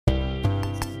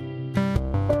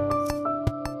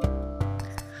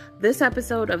This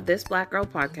episode of This Black Girl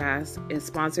Podcast is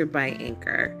sponsored by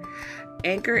Anchor.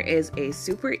 Anchor is a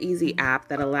super easy app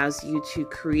that allows you to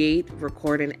create,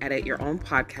 record, and edit your own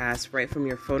podcast right from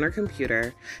your phone or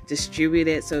computer, distribute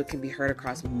it so it can be heard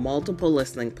across multiple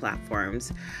listening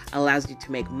platforms, allows you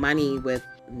to make money with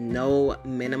no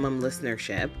minimum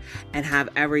listenership, and have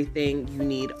everything you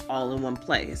need all in one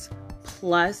place.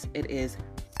 Plus, it is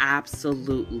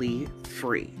absolutely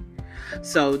free.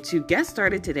 So to get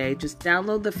started today, just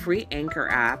download the free Anchor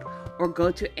app or go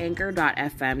to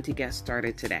anchor.fm to get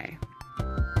started today.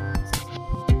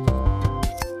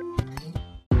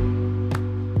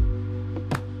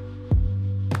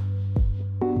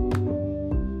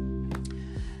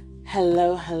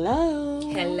 Hello, hello.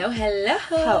 Hello, hello.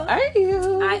 How are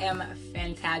you? I am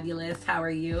fantabulous. How are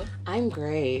you? I'm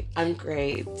great.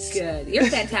 Good. You're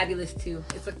fantabulous too.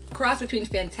 It's a cross between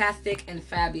fantastic and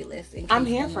fabulous. I'm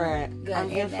here for it. Good. I'm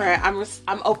here for it.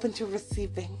 I'm open to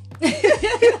receiving.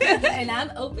 And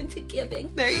I'm open to giving.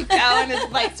 There you go. And it's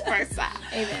vice versa.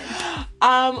 Amen.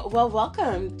 Well,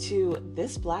 welcome to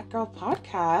This Black Girl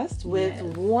Podcast with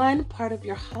one part of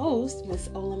your host, Miss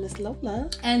Lola.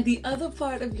 And the other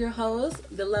part of your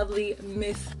host, the lovely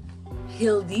Miss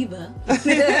Hildiva.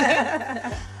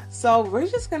 So we're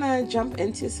just gonna jump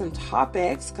into some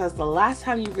topics because the last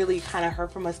time you really kind of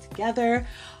heard from us together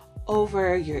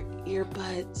over your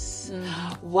earbuds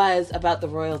was about the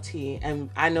royalty, and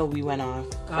I know we went off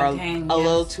for a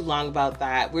little too long about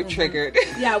that. We're triggered.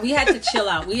 Yeah, we had to chill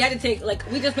out. We had to take,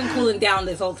 we just been cooling down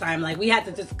this whole time. We had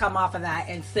to just come off of that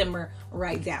and simmer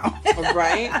right down.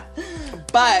 Right?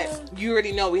 But you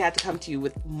already know we had to come to you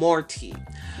with more tea.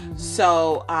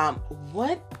 So,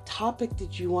 what topic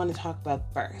did you want to talk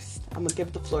about first? I'm going to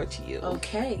give the floor to you.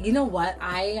 Okay. You know what?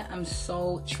 I am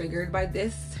so triggered by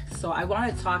this. So I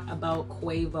want to talk about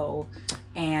Quavo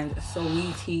and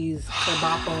Saweetie's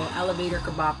Kerbopple, Elevator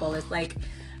Kerbopple. It's like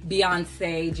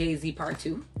Beyonce, Jay-Z Part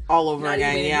 2. All over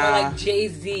again, even, yeah. More like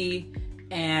Jay-Z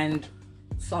and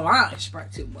Solange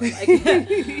Part 2. More like,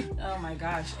 oh my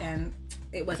gosh. And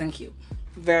it wasn't cute.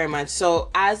 Very much. So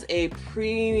as a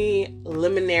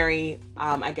preliminary,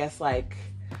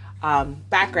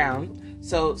 background,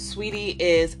 so Saweetie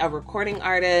is a recording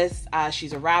artist.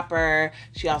 She's a rapper.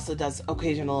 She also does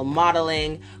occasional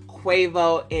modeling.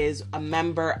 Quavo is a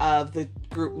member of the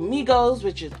group Migos,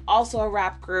 which is also a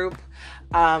rap group.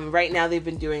 Right now they've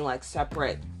been doing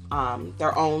separate,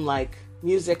 their own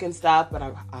music and stuff, but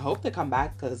I hope they come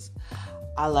back because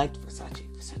I liked Versace.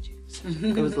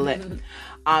 It was lit.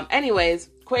 Anyways,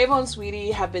 Quavo and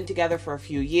Saweetie have been together for a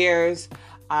few years.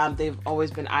 They've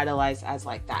always been idolized as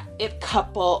that it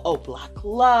couple, black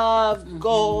love,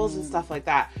 goals, and stuff like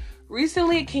that.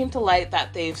 Recently, it came to light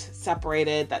that they've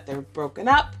separated, that they're broken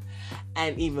up,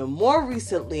 and even more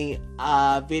recently,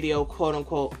 a video, quote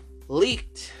unquote,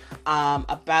 leaked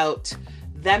about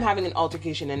them having an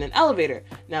altercation in an elevator.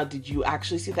 Now, did you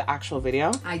actually see the actual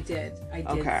video? I did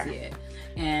see it.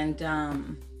 And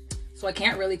so I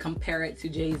can't really compare it to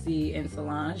Jay-Z and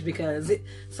Solange because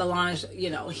Solange,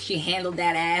 she handled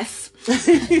that ass,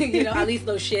 at least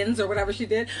those shins or whatever she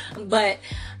did. But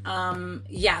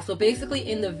so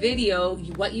basically in the video,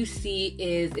 what you see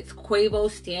is it's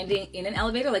Quavo standing in an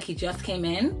elevator like he just came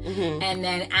in. And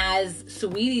then as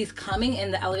Saweetie's coming in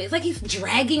the elevator, it's like he's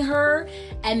dragging her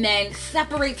and then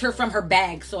separates her from her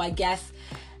bag. So I guess...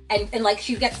 And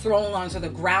she gets thrown onto the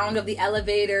ground of the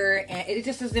elevator, and it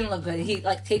just didn't look good. He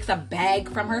takes a bag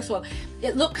from her, so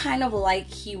it looked kind of like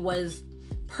he was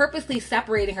purposely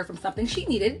separating her from something she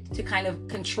needed to kind of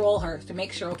control her, to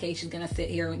make sure, okay, she's gonna sit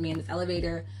here with me in this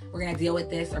elevator, we're gonna deal with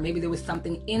this, or maybe there was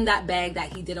something in that bag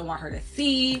that he didn't want her to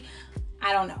see.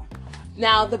 I don't know.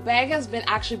 Now, the bag has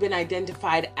actually been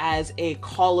identified as a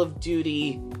Call of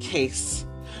Duty case.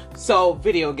 So,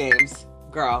 video games.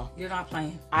 Girl. You're not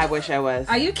playing. I wish I was.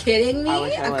 Are you kidding me? I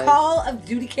wish I was. A Call of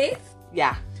Duty case?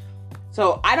 Yeah.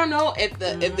 So I don't know if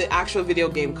the actual video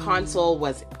game console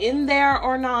was in there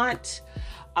or not.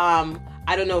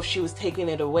 I don't know if she was taking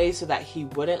it away so that he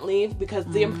wouldn't leave, because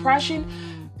the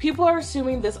impression people are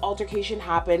assuming this altercation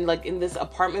happened in this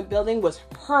apartment building was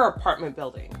her apartment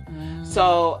building.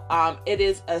 So it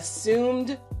is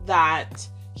assumed that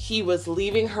he was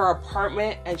leaving her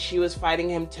apartment and she was fighting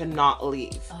him to not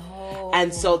leave.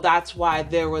 And so that's why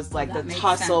there was the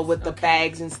tussle with the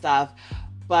bags and stuff.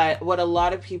 But what a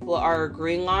lot of people are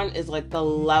agreeing on is the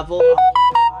level of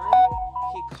harm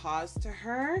he caused to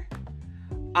her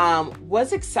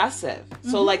was excessive.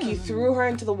 So he threw her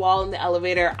into the wall in the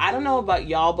elevator. I don't know about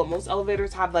y'all, but most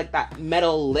elevators have that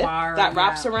metal lip that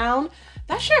wraps around.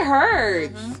 That shit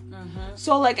hurts.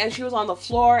 So and she was on the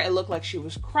floor. It looked like she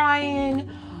was crying.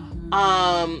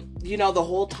 You know, the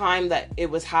whole time that it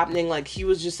was happening, like, he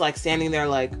was just, like, standing there,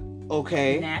 like,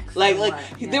 okay. Next,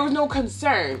 there was no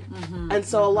concern. And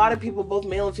so a lot of people, both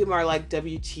male and female, are like,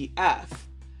 WTF,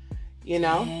 you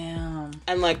know? Damn.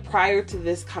 And, like, prior to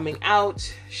this coming out,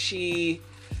 she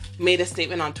made a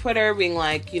statement on Twitter being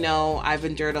like, you know, I've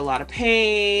endured a lot of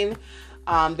pain.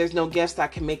 There's no gifts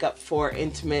that can make up for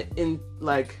intimacy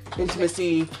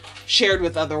shared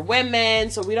with other women.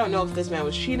 So we don't know if this man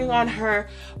was cheating on her.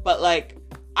 But, like,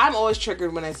 I'm always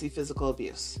triggered when I see physical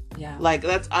abuse. Yeah. Like,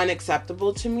 that's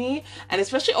unacceptable to me. And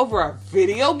especially over a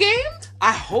video game.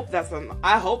 I hope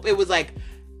it was, like,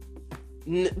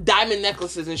 diamond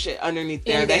necklaces and shit underneath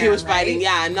there that he was fighting.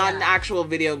 Yeah, not an actual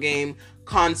video game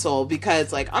console.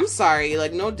 Because, like, I'm sorry.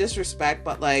 Like, no disrespect.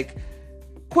 But, like,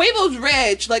 Quavo's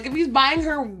rich. Like, if he's buying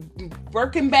her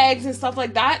Birkin bags and stuff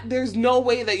like that, there's no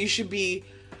way that you should be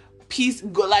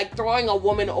throwing a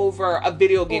woman over a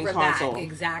video game console. That,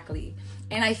 exactly.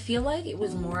 And I feel like it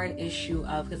was more an issue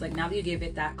of, because, like, now that you give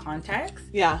it that context,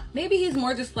 yeah, maybe he's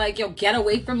more just like, yo, get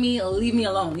away from me, leave me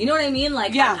alone. You know what I mean?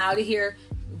 Like, I'm out of here,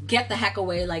 get the heck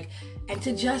away. Like, and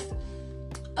to just,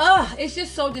 it's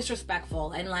just so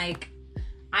disrespectful. And, like,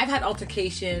 I've had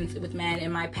altercations with men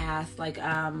in my past, like,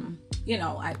 you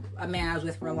know, a man I was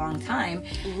with for a long time,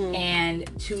 and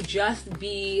to just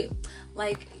be,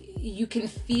 like, you can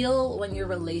feel when your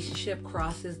relationship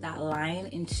crosses that line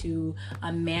into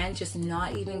a man just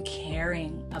not even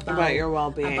caring about your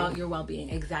well-being. About your well-being,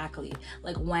 exactly.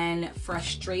 Like, when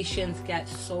frustrations get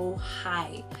so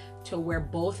high to where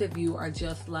both of you are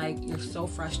just like, you're so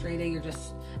frustrated, you're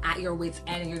just at your wit's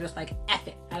end, and you're just like, F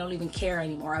it, I don't even care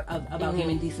anymore about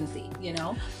human decency, you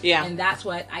know? Yeah. And that's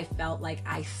what I felt like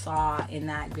I saw in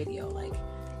that video. Like,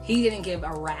 he didn't give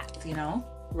a rat's, you know?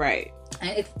 Right.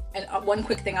 And one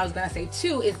quick thing I was gonna say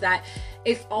too is that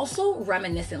it's also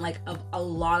reminiscent, like, of a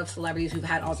lot of celebrities who've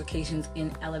had altercations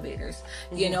in elevators.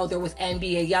 You know, there was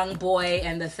NBA YoungBoy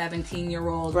and the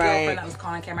 17-year-old girlfriend that was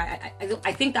caught on camera.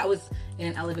 I think that was in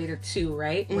an elevator too,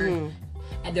 right? And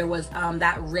there was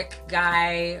that Rick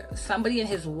guy, somebody and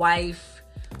his wife,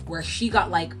 where she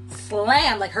got, like,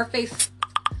 slammed, like, her face.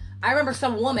 I remember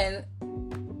some woman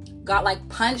got, like,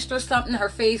 punched or something. Her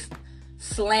face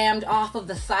slammed off of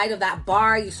the side of that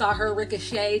bar. You saw her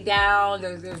ricochet down.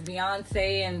 There's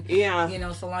Beyonce and you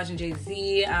know, Solange and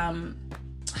Jay-Z. I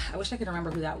wish I could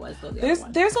remember who that was though.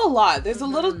 There's a lot. There's a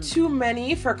little too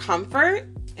many for comfort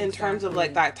in terms of,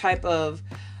 like, that type of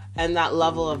and that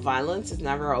level of violence is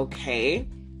never okay.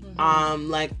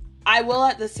 Like, I will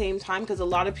at the same time, because a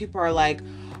lot of people are like,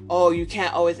 oh, you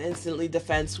can't always instantly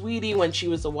defend Saweetie when she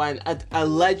was the one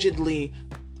allegedly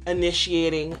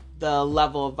initiating the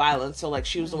level of violence. So, like,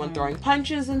 she was the one throwing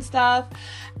punches and stuff.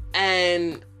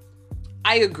 And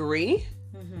I agree.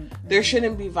 There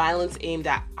shouldn't be violence aimed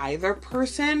at either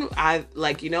person.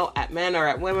 Like, you know, at men or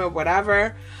at women,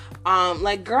 whatever.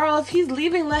 Like, girl, if he's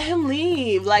leaving, let him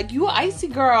leave. Like, you icy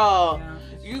girl.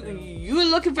 You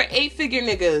looking for 8-figure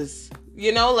niggas.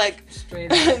 You know, like,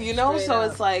 you know, so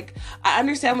it's like, I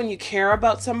understand when you care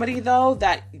about somebody, though,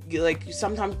 that you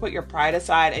sometimes put your pride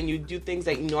aside and you do things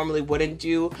that you normally wouldn't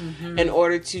do in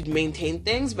order to maintain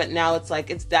things. But now it's like,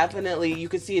 it's definitely, you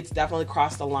can see it's definitely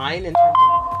crossed the line in terms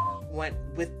of what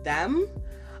with them,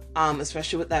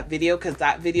 especially with that video, because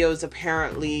that video is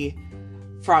apparently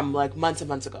from, like, months and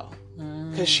months ago.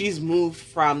 Because she's moved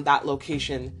from that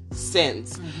location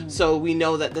since. So we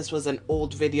know that this was an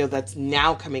old video that's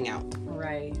now coming out.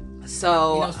 Right.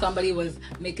 So, you know, somebody was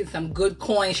making some good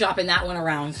coin shopping that one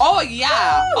around. Oh,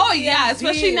 yeah. Oh, yeah.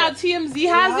 Especially now TMZ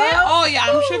has it. Oh, yeah.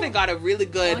 I'm sure they got a really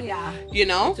good, you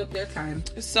know? They took their time.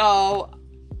 So,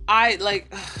 I,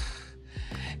 like,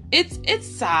 it's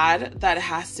sad that it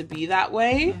has to be that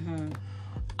way.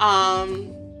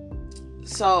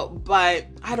 So, but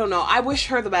I don't know. I wish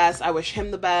her the best. I wish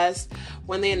him the best.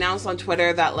 When they announced on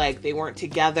Twitter that, like, they weren't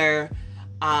together,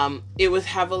 it was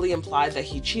heavily implied that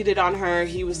he cheated on her.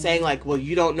 He was saying, like, well,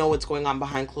 you don't know what's going on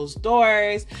behind closed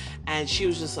doors. And she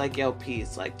was just like, yo,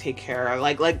 peace. Like, take care.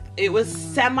 Like, it was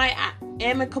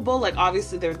semi-amicable. Like,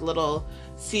 obviously, there's little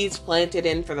seeds planted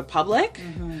in for the public.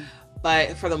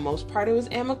 But for the most part, it was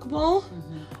amicable.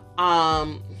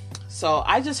 So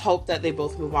I just hope that they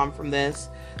both move on from this.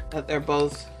 That they're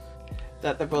both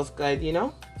good, you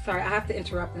know? Sorry, I have to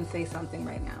interrupt and say something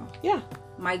right now. Yeah.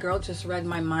 My girl just read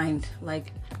my mind.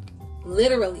 Like,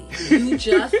 literally. You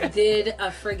just did a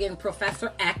friggin'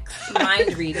 Professor X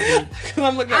mind reading.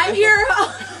 I'm here.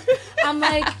 I'm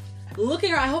like, look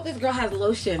at her. I hope this girl has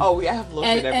lotion. Oh, we have lotion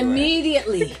and everywhere.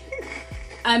 Immediately,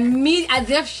 as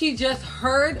if she just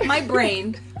heard my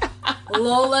brain,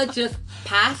 Lola just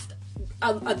passed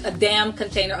a damn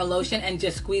container of lotion and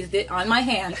just squeezed it on my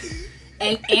hand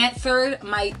and answered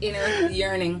my inner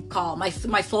yearning call. My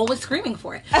soul was screaming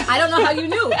for it. I don't know how you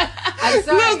knew. I'm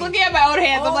sorry. I was looking at my own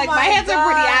hands. I'm like, my hands are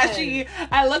pretty ashy.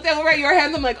 I looked over at your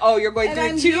hands. I'm like, oh, you're going through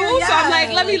it too? So I'm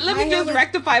like, let me just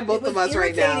rectify both of us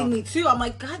right now. It was irritating me too. I'm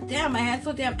like, God damn, my hand's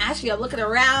so damn ashy. I'm looking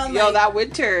around. Yo, like, that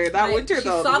winter though. She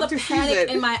saw the panic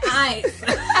in my eyes.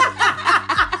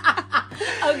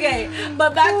 Okay,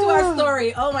 but back to our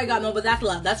story. Oh my God, no, but that's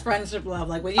love. That's friendship love.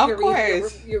 Like when you can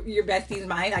read your bestie's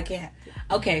mind, I can't.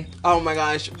 Okay. Oh my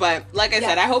gosh. But like I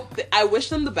said, I wish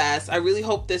them the best. I really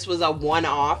hope this was a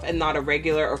one-off and not a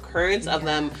regular occurrence of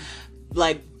them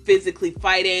like physically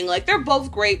fighting. Like they're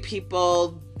both great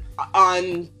people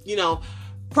on, you know,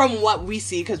 from what we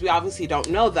see, because we obviously don't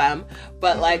know them,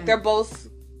 but like they're both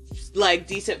like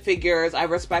decent figures. I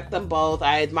respect them both.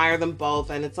 I admire them both.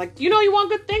 And it's like, you know, you want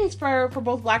good things for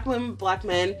both black women, black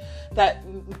men, that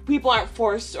people aren't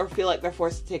forced or feel like they're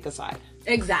forced to take a side.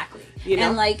 Exactly. You know?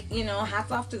 And like, you know,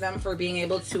 hats off to them for being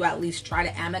able to at least try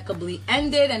to amicably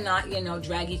end it and not, you know,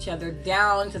 drag each other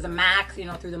down to the max, you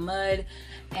know, through the mud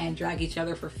and drag each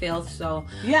other for filth. So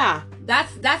yeah,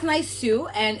 that's nice too.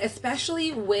 And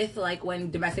especially with like when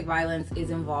domestic violence is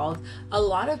involved, a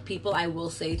lot of people, I will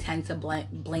say, tend to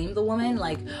blame the woman.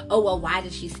 Like, oh, well, why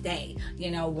did she stay?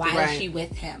 You know, why is she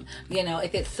with him? You know,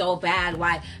 if it's so bad,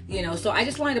 why? You know, so I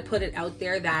just wanted to put it out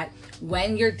there that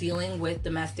when you're dealing with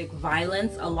domestic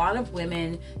violence, a lot of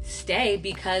women stay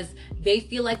because they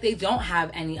feel like they don't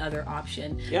have any other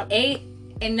option. Yep.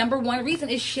 And number one reason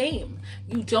is shame.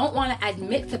 You don't want to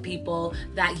admit to people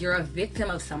that you're a victim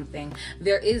of something.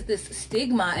 There is this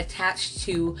stigma attached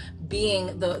to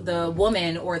being the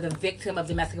woman or the victim of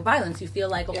domestic violence. You feel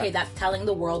like, okay, that's telling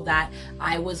the world that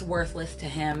I was worthless to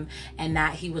him and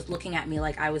that he was looking at me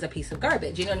like I was a piece of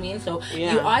garbage. You know what I mean? So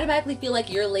you automatically feel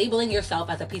like you're labeling yourself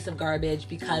as a piece of garbage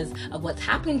because of what's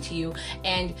happening to you.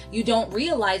 And you don't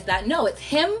realize that, no, it's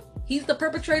him. He's the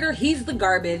perpetrator, he's the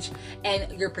garbage,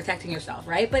 and you're protecting yourself,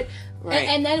 right? But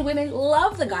and then women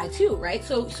love the guy too, right?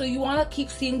 So you want to keep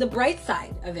seeing the bright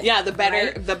side of it. Yeah, the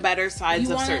better sides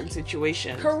of certain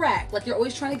situations. Correct. Like you're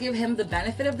always trying to give him the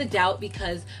benefit of the doubt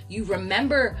because you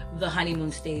remember the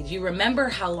honeymoon stage. You remember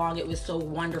how long it was so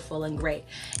wonderful and great.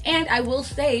 And I will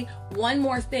say one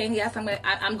more thing. Yes,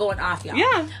 I'm going off, y'all.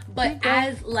 Yeah. But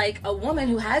as like a woman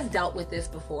who has dealt with this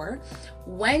before,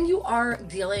 when you are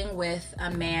dealing with a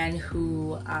man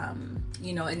who,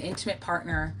 you know, an intimate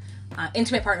partner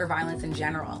violence in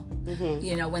general,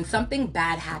 you know, when something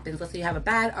bad happens, let's say you have a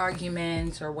bad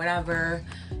argument or whatever,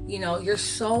 you know, you're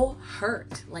so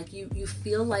hurt, like you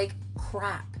feel like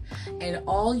crap, and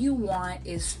all you want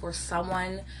is for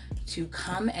someone to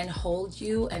come and hold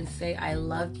you and say, I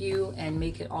love you, and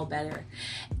make it all better.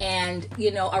 And,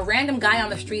 you know, a random guy on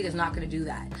the street is not going to do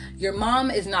that. Your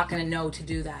mom is not going to know to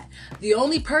do that. The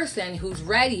only person who's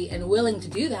ready and willing to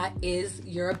do that is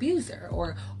your abuser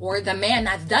or the man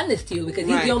that's done this to you, because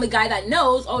he's the only guy that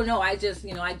knows, oh no, I just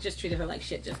treated her like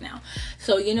shit just now.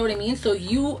 So you know what I mean? So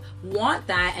you want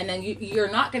that, and then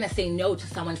you're not going to say no to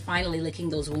someone finally licking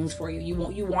those wounds for you.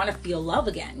 You want to feel love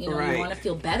again. You know, you want to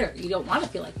feel better. You don't want to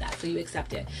feel like that. So you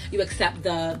accept it. You accept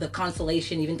the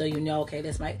consolation, even though you know, okay,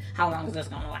 how long is this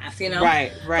going to last, you know?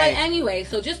 Right. But anyway,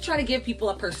 so just try to give people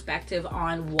a perspective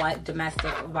on what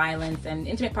domestic violence and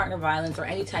intimate partner violence or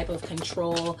any type of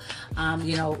control,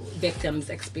 you know, victims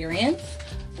experience.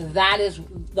 That is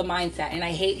the mindset.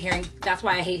 And that's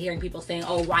why I hate hearing people saying,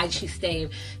 oh, why'd she stay?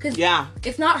 Because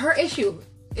it's not her issue.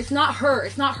 It's not her.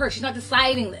 She's not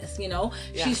deciding this, you know?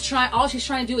 Yeah. All she's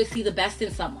trying to do is see the best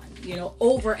in someone, you know,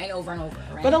 over and over and over,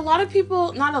 right? But not a lot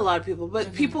of people,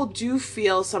 but people do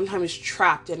feel sometimes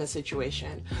trapped in a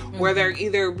situation where they're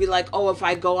either be like, oh, if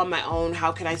I go on my own,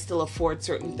 how can I still afford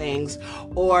certain things?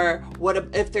 Or what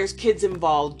if there's kids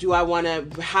involved? Do I want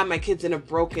to have my kids in a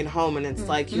broken home? And it's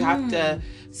like, you have to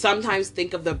sometimes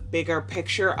think of the bigger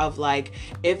picture of like,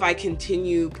 if I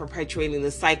continue perpetuating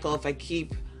the cycle, if I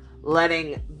keep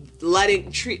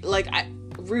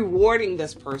rewarding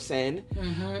this person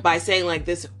by saying like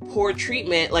this poor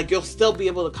treatment, like you'll still be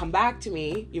able to come back to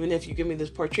me even if you give me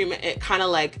this poor treatment, it kind of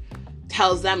like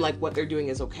tells them like what they're doing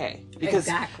is okay because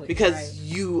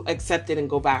you accept it and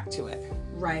go back to it.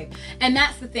 Right. And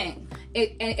that's the thing.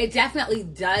 It definitely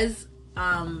does,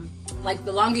 like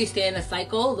the longer you stay in a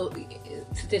cycle, the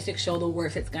statistics show the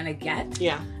worse it's gonna get.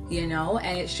 Yeah. You know,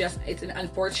 and it's an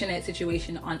unfortunate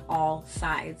situation on all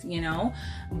sides, you know?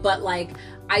 But like,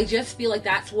 I just feel like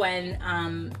that's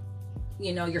when,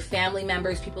 you know, your family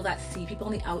members, people that see people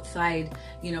on the outside,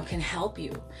 you know, can help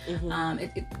you.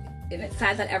 and it's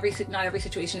sad that not every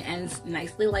situation ends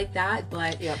nicely like that,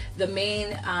 but Yep. the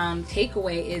main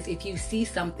takeaway is if you see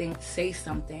something, say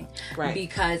something. Right.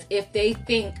 Because if they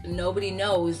think nobody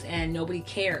knows and nobody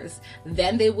cares,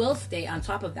 then they will stay on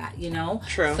top of that, you know?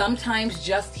 True. Sometimes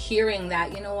just hearing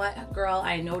that, you know what, girl,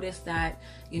 I noticed that,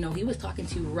 you know, he was talking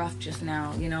to you rough just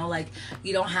now, you know, like,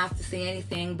 you don't have to say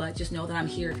anything, but just know that I'm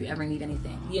here if you ever need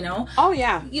anything, you know? Oh,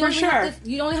 yeah, for sure.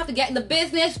 You don't have to get in the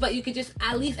business, but you could just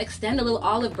at least extend a little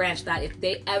olive branch that if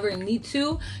they ever need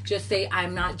to, just say,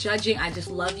 I'm not judging, I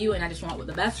just love you, and I just want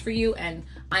the best for you, and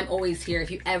I'm always here if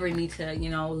you ever need to, you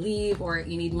know, leave, or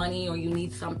you need money, or you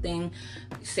need something,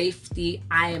 safety,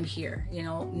 I am here, you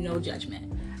know, no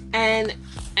judgment.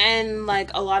 And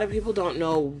like, a lot of people don't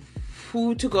know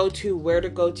who to go to, where to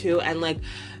go to, and like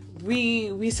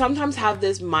we sometimes have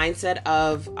this mindset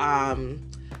of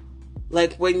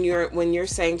like when you're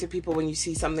saying to people, when you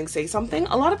see something, say something.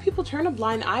 A lot of people turn a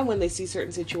blind eye when they see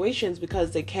certain situations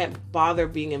because they can't bother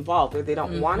being involved, or they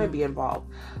don't want to be involved.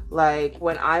 Like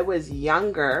when I was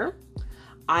younger,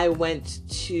 I went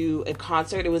to a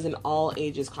concert. It was an all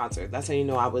ages concert. That's how you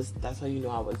know I was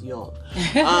young.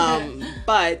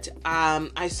 But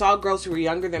I saw girls who were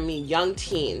younger than me, young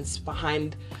teens,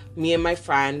 behind me and my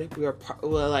friend. We were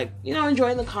like, you know,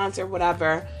 enjoying the concert,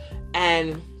 whatever.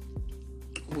 And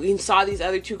we saw these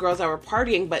other two girls that were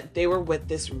partying, but they were with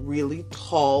this really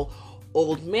tall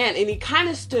old man. And he kind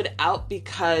of stood out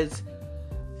because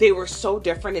they were so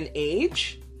different in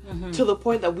age. To the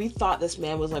point that we thought this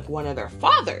man was like one of their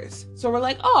fathers. So we're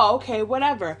like, oh, okay,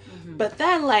 whatever. But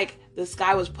then like this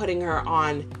guy was putting her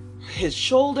on his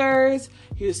shoulders.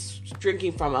 He was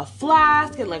drinking from a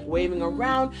flask and like waving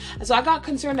around. And so I got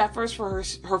concerned at first for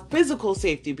her physical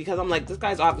safety, because I'm like, this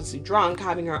guy's obviously drunk,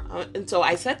 having her. And so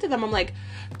I said to them, I'm like,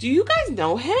 do you guys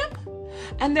know him?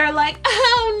 And they're like,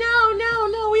 oh,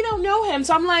 no, we don't know him.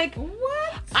 So I'm like,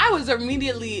 what? I was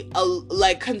immediately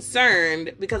like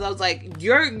concerned, because I was like,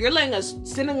 you're letting us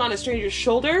sitting on a stranger's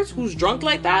shoulders who's drunk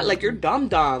like that? Like, you're dumb.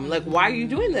 Like, why are you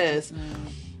doing this?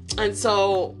 And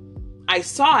so I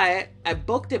saw it, I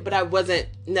booked it, but I wasn't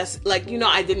like, you know,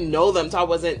 I didn't know them, so I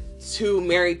wasn't too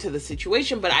married to the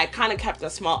situation, but I kind of kept a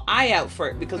small eye out for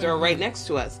it because they were right next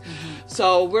to us.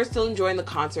 So we're still enjoying the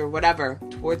concert, whatever.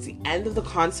 Towards the end of the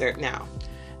concert now,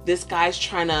 this guy's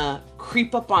trying to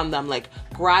creep up on them, like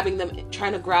grabbing them,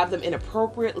 trying to grab them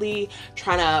inappropriately,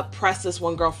 trying to press this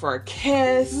one girl for a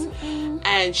kiss.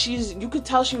 And you could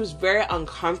tell she was very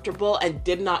uncomfortable and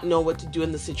did not know what to do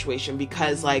in the situation,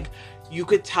 because like, you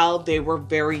could tell they were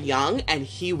very young and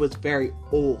he was very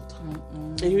old.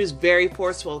 And he was very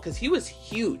forceful because he was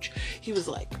huge. He was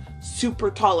like super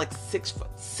tall, like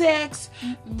 6'6",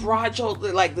 broad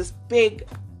shoulder, like this big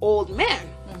old man.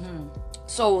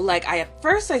 So like at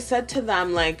first I said to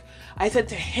them, like I said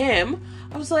to him,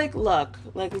 I was like, look,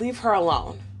 like leave her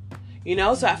alone. You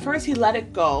know? So at first he let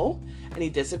it go and he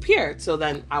disappeared. So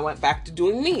then I went back to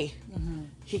doing me.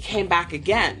 He came back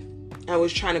again. I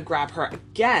was trying to grab her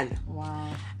again.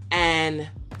 Wow. And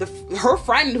her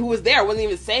friend who was there wasn't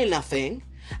even saying nothing.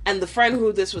 And the friend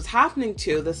who this was happening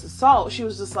to, this assault, she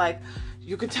was just like,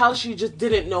 you could tell she just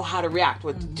didn't know how to react,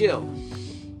 what to do.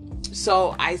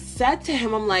 So I said to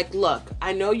him, I'm like, look,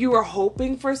 I know you were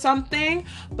hoping for something,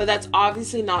 but that's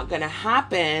obviously not going to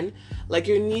happen. Like,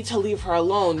 you need to leave her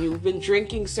alone. You've been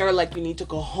drinking, sir. Like, you need to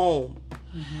go home.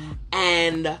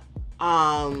 And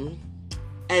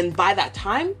by that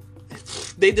time,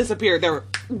 they disappeared. They were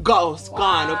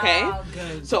gone, okay?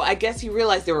 Good. So I guess he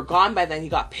realized they were gone by then. He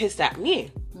got pissed at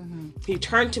me. He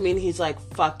turned to me and he's like,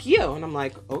 fuck you. And I'm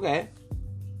like, okay.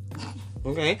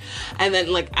 And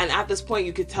then and at this point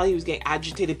you could tell he was getting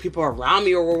agitated. People around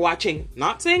me were watching,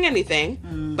 not saying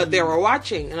anything, but they were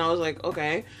watching. And I was like,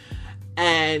 okay.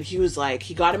 And he was like,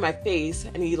 he got in my face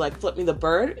and he like flipped me the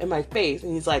bird in my face.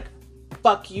 And he's like,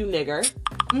 fuck you, nigger.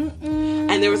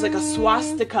 And there was like a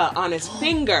swastika on his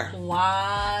finger.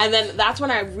 Wow. And then that's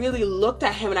when I really looked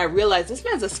at him and I realized this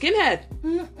man's a skinhead.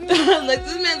 Like,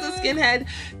 this man's a skinhead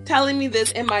telling me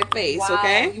this in my face,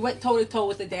 okay? You went toe to toe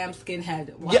with the damn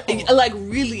skinhead. Wow. Yeah, like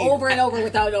really. Over and over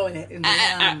without knowing it.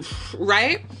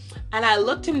 Right? And I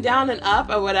looked him down and up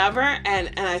or whatever,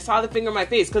 and I saw the finger in my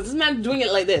face, because this man's doing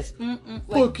it like this.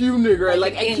 Fuck you, nigger.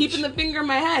 Like and keeping the finger in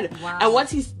my head. Wow. And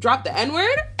once he dropped the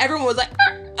N-word, everyone was like,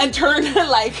 and turned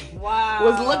like,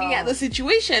 was looking at the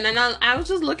situation. And I was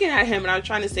just looking at him, and I was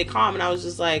trying to stay calm, and I was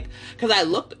just like, because I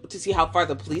looked to see how far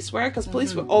the police were, because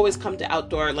police would always come to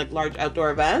outdoor, like large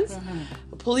outdoor events.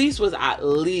 The police was at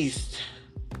least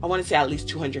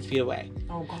 200 feet away.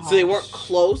 Oh, gosh. So they weren't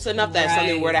close enough that if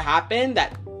something were to happen,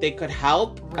 that they could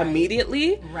help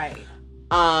immediately. Right.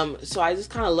 So I just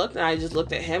kind of looked, and I just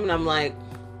looked at him, and I'm like,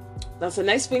 that's a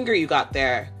nice finger you got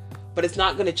there, but it's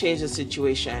not going to change the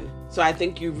situation. So I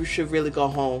think you should really go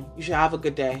home. You should have a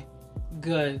good day.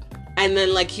 Good. And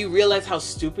then, like, he realized how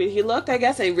stupid he looked, I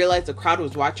guess, and he realized the crowd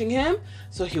was watching him,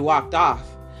 so he walked off.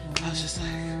 I was just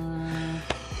like...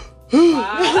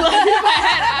 Wow.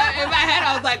 Like, in my head,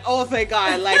 I was like, oh, thank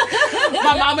God. Like,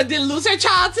 my mama didn't lose her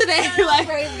child today. Like,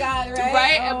 praise God, right?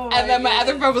 Right? Oh, and then my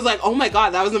other friend was like, oh my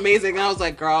God, that was amazing. And I was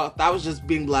like, girl, that was just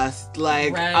being blessed.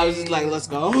 Like, I was just like, let's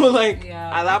go. Like,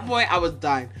 at that point, I was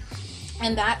done.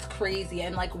 And that's crazy.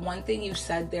 And like, one thing you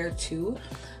said there too,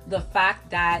 the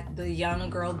fact that the young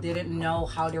girl didn't know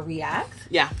how to react.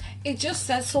 Yeah. It just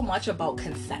says so much about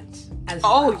consent as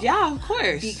well. Oh, yeah, of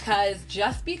course. Because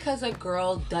just because a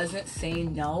girl doesn't say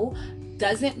no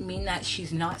doesn't mean that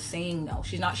she's not saying no.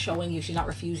 She's not showing you. She's not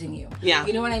refusing you. Yeah.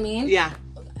 You know what I mean? Yeah.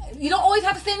 You don't always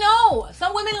have to say no.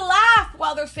 Some women laugh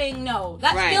while they're saying no.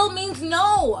 That still means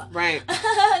no. Right.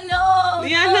 No.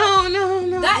 Yeah,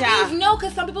 no. That means no,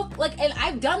 because some people, like, and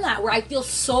I've done that where I feel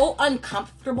so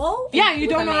uncomfortable. Yeah, you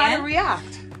don't know how to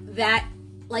react. That,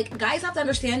 like, guys have to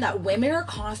understand that women are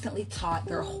constantly taught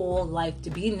their whole life to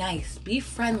be nice, be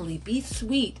friendly, be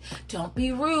sweet, don't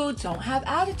be rude, don't have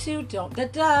attitude, don't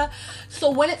da-da. So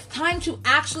when it's time to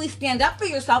actually stand up for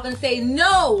yourself and say,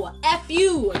 no, F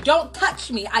you, don't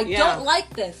touch me, I don't like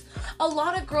this. A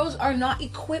lot of girls are not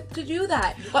equipped to do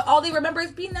that. But all they remember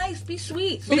is be nice, be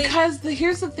sweet. So because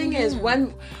here's the thing is,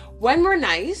 when we're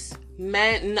nice,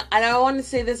 men, and I don't want to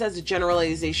say this as a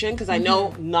generalization because I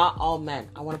know not all men.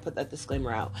 I want to put that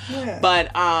disclaimer out. Yeah.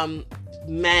 But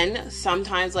men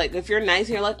sometimes, like, if you're nice and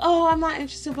you're like, oh, I'm not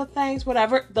interested, but thanks,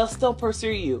 whatever, they'll still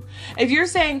pursue you. If you're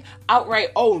saying outright,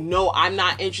 oh no, I'm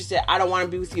not interested, I don't want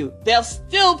to be with you, they'll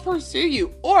still pursue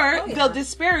you. Or they'll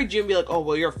disparage you and be like, oh,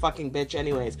 well, you're a fucking bitch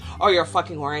anyways, or you're a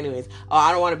fucking whore anyways, oh,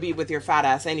 I don't want to be with your fat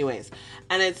ass anyways.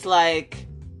 And it's like,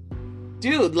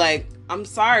 dude, like, I'm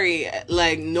sorry,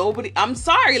 like, I'm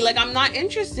sorry, like, I'm not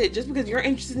interested. Just because you're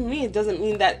interested in me, it doesn't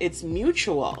mean that it's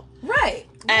mutual. Right.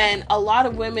 And a lot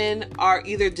of women are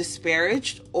either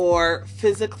disparaged or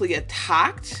physically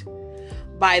attacked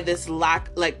by this lack,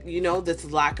 like, you know, this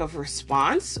lack of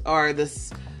response or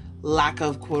this lack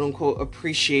of quote unquote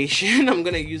appreciation. I'm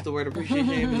going to use the word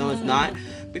appreciation even though it's not.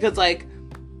 Because, like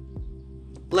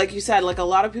you said, like, a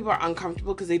lot of people are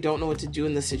uncomfortable because they don't know what to do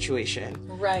in the situation.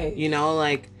 Right. You know,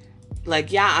 like,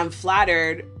 yeah, I'm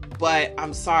flattered, but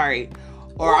I'm sorry.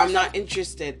 Or I'm not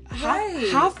interested. Right.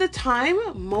 Half the time,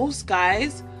 most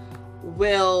guys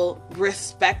will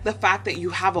respect the fact that you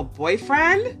have a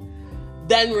boyfriend,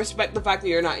 then respect the fact that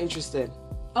you're not interested.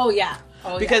 Oh, yeah.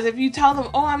 Because if you tell them,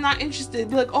 oh, I'm not interested,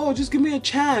 be like, oh, just give me a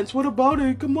chance. What about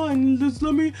it? Come on,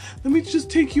 let me just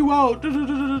take you out. Da, da,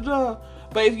 da, da, da.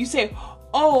 But if you say,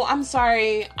 oh, I'm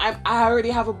sorry, I already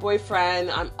have a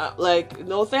boyfriend, I'm like,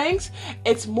 no thanks.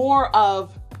 It's more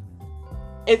of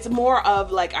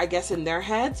like, I guess in their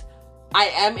heads, I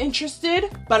am interested,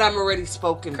 but I'm already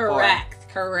spoken for. Correct.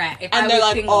 And they're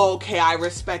like, oh, okay, I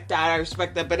respect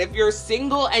that. But if you're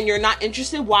single and you're not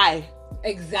interested, why?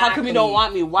 Exactly. How come you don't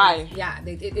want me? Why? Yeah,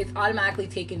 it's automatically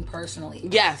taken personally.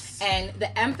 Yes. And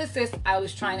the emphasis I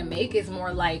was trying to make is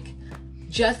more like,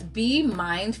 just be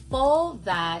mindful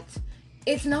that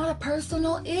it's not a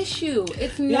personal issue.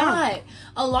 It's not.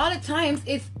 A lot of times,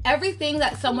 it's everything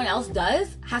that someone else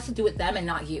does has to do with them and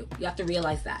not you. You have to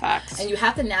realize that. Facts. And you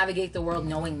have to navigate the world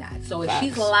knowing that. So if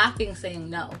she's laughing, saying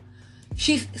no,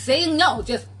 she's saying no.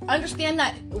 Just understand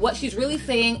that what she's really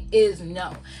saying is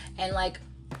no. And, like,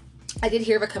 I did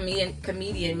hear of a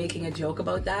comedian making a joke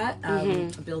about that,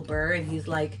 Bill Burr, and he's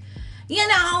like, you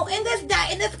know, in this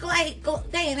day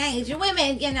and age,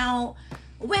 women, you know,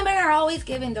 women are always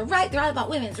given the right. They're all about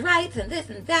women's rights and this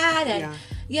and that, and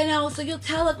you know. So you'll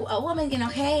tell a woman, you know,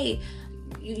 hey,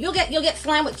 you'll get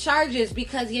slammed with charges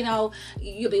because, you know,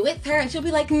 you'll be with her and she'll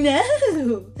be like, no, I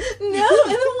don't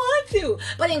want to.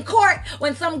 But in court,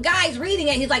 when some guy's reading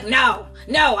it, he's like, no,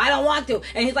 I don't want to.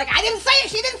 And he's like, I didn't say it.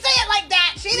 She didn't say it like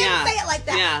that. She didn't say it like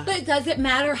that. Yeah. But it doesn't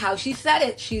matter how she said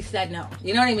it. She said no.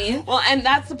 You know what I mean? Well, and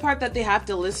that's the part that they have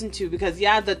to listen to because,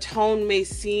 the tone may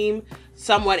seem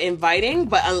somewhat inviting,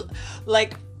 but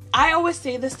like, I always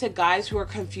say this to guys who are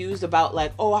confused about,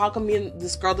 like, oh, how come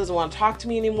this girl doesn't want to talk to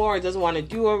me anymore or doesn't want to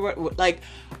do it? Like,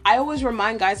 I always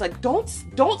remind guys, like, don't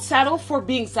settle for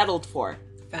being settled for.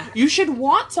 Fact. You should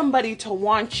want somebody to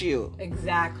want you.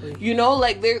 Exactly. You know,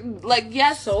 like, they're like,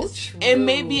 yes, so true. It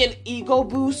may be an ego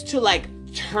boost to, like,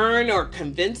 turn or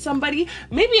convince somebody.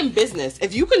 Maybe in business,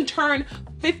 if you can turn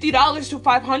 $50 to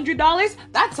 $500,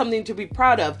 that's something to be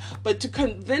proud of. But to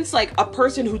convince like a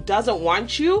person who doesn't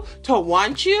want you to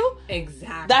want you,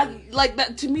 exactly,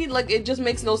 that to me, like, it just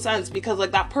makes no sense, because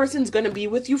like that person's gonna be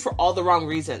with you for all the wrong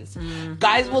reasons.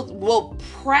 Guys will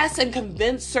press and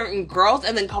convince certain girls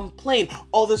and then complain,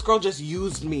 oh, this girl just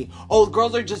used me. Oh,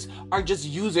 girls are just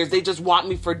users. They just want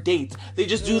me for dates. They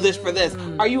just do this for this.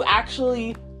 Are you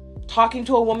actually talking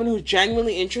to a woman who's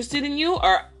genuinely interested in you,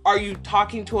 or are you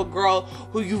talking to a girl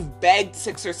who you've begged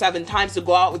 6 or 7 times to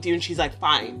go out with you and she's like,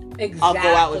 fine, I'll go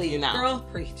out with you now? Girl,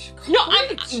 preach.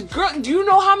 Girl, do you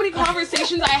know how many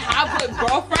conversations I have with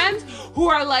girlfriends who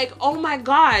are like, oh my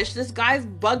gosh, this guy's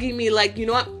bugging me, like, you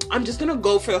know what, I'm just gonna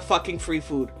go for the fucking free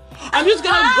food. I'm just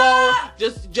gonna go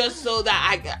just so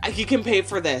that he can pay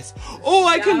for this. Oh,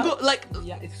 I can go, like...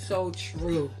 Yeah, it's so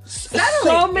true.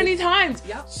 So many times.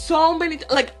 Yep. So many...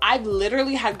 Like, I've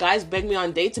literally had guys beg me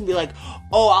on dates and be like,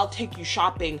 oh, I'll take you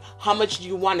shopping. How much do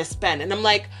you want to spend? And I'm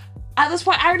like, at this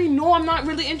point, I already know I'm not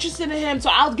really interested in him, so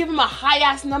I'll give him a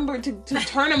high-ass number to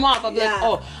turn him off. I'll be like,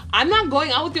 oh, I'm not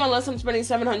going out with you unless I'm spending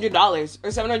 $700 or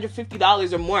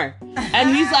 $750 or more.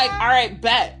 And he's like, all right,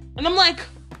 bet. And I'm like...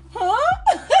 Huh?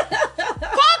 Fuck, I'll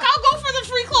go for the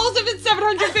free clothes if it's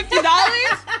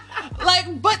 $750.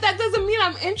 Like, but that doesn't mean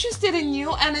I'm interested in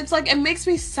you. And it's like, it makes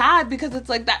me sad, because it's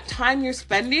like that time you're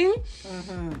spending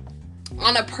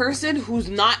on a person who's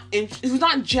not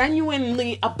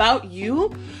genuinely about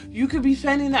you. You could be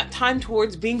spending that time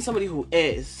towards being somebody who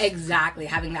is. Exactly,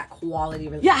 having that quality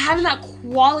relationship. Yeah, having that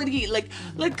quality, like,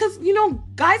 because, you know,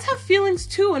 guys have feelings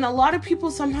too, and a lot of people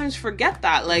sometimes forget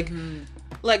that, like.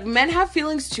 Like, men have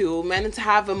feelings too. Men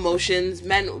have emotions.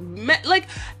 Men, like,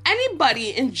 anybody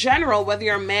in general, whether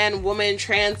you're a man, woman,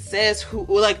 trans, cis, who,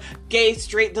 like, gay,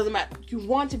 straight, doesn't matter. You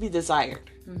want to be desired.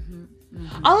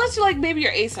 Unless you're, like, maybe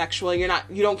you're asexual, you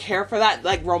don't care for that,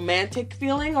 like, romantic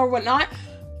feeling or whatnot.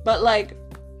 But, like,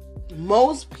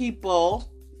 most people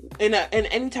in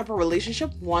any type of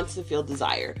relationship wants to feel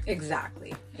desired.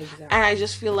 Exactly. And I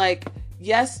just feel like,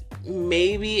 yes,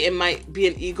 maybe it might be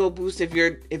an ego boost if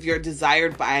you're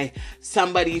desired by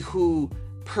somebody who's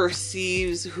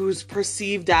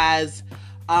perceived as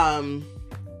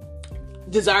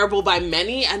desirable by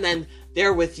many, and then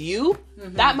they're with you.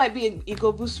 That might be an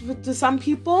ego boost to some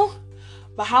people.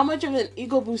 But how much of an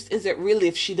ego boost is it really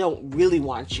if she don't really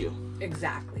want you?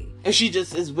 Exactly. And she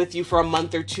just is with you for a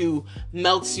month or two,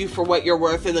 melts you for what you're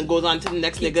worth, and then goes on to the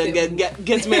next nigga and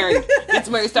gets married.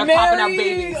 Start popping out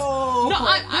babies. Oh. No,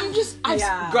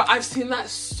 girl, I've seen that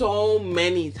so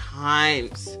many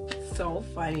times. So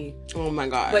funny. Oh my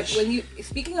gosh. But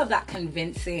speaking of that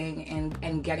convincing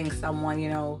and getting someone, you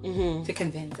know, to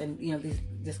convince, and, you know, these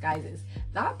disguises,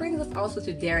 that brings us also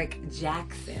to Derek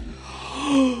Jackson.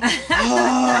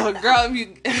 Oh, girl,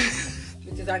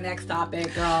 which is our next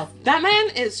topic, girl. That man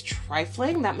is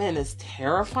trifling. That man is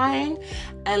terrifying.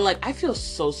 And, like, I feel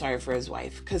so sorry for his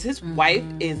wife, because his wife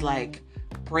is, like,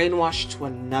 brainwashed to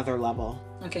another level.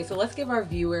 Okay, so let's give our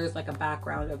viewers, like, a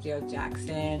background of Derek Jackson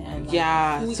and,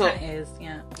 like, who he kind of is.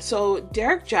 Yeah. So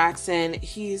Derek Jackson,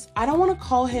 I don't want to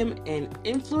call him an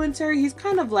influencer. He's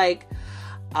kind of like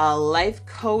a life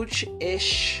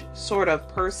coach-ish sort of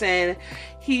person.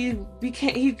 He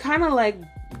kind of like,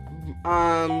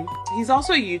 he's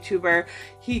also a YouTuber.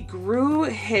 He grew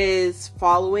his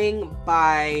following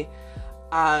by,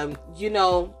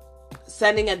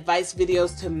 sending advice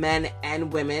videos to men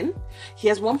and women. He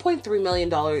has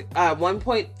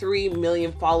 $1.3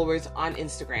 million followers on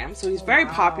Instagram. So he's very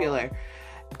popular.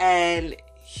 And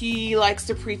he likes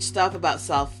to preach stuff about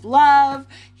self-love.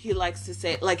 He likes to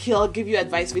say, like, he'll give you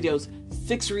advice videos,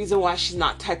 6 reasons why she's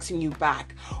not texting you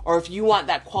back. Or if you want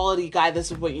that quality guy,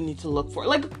 this is what you need to look for.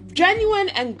 Like, genuine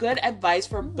and good advice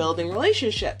for building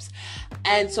relationships.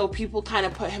 And so people kind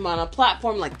of put him on a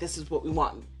platform, like, this is what we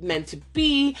want men to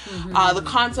be. The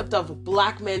concept of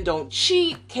black men don't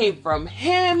cheat came from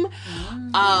him.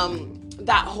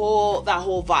 That whole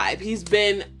vibe. He's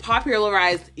been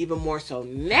popularized even more so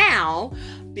now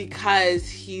because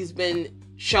he's been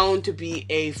shown to be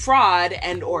a fraud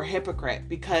and or hypocrite,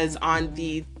 because on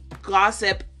the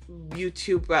gossip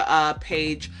YouTube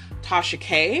page Tasha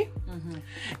K,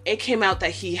 it came out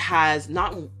that he has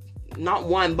not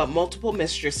one but multiple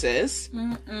mistresses,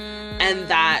 and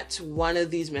that one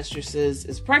of these mistresses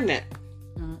is pregnant.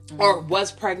 Or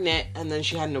was pregnant, and then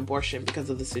she had an abortion because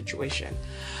of the situation.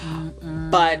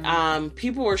 But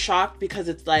people were shocked, because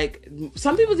it's like,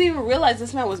 some people didn't even realize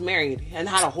this man was married and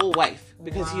had a whole wife,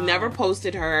 because he never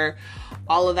posted her,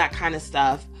 all of that kind of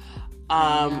stuff.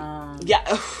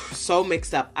 Yeah, so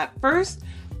mixed up. At first,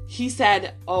 he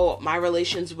said, oh, my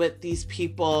relations with these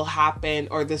people happened,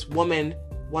 or this woman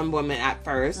one woman at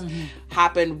first,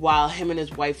 happened while him and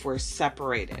his wife were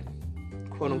separated,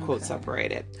 quote unquote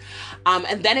separated.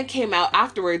 And then it came out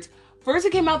afterwards. First,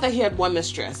 it came out that he had one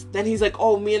mistress. Then he's like,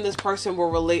 "Oh, me and this person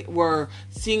were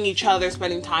seeing each other,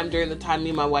 spending time during the time me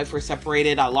and my wife were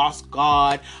separated. I lost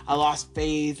God, I lost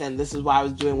faith, and this is why I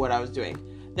was doing what I was doing."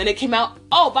 Then it came out,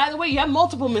 "Oh, by the way, you have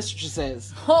multiple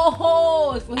mistresses."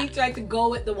 Oh, so he tried to go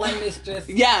with the one mistress.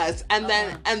 Yes, and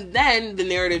then the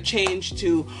narrative changed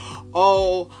to,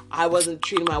 "Oh, I wasn't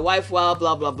treating my wife well,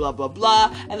 blah blah blah blah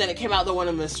blah." And then it came out that one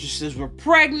of the mistresses were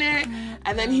pregnant,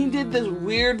 and then he did this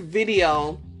weird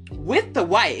video with the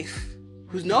wife,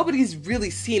 who's nobody's really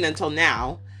seen until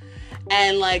now,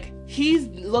 and like he's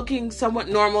looking somewhat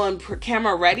normal and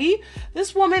camera ready.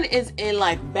 This woman is in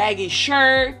like baggy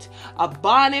shirt, a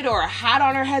bonnet or a hat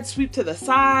on her head swept to the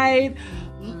side,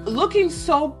 looking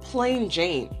so plain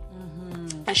Jane.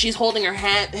 And she's holding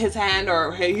his hand,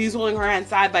 or he's holding her hand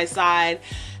side by side,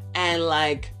 and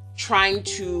like trying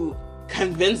to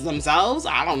convince themselves,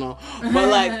 I don't know, but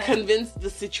like convince the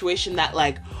situation that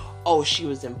like, oh, she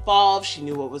was involved, she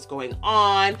knew what was going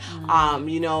on,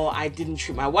 I didn't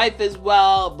treat my wife as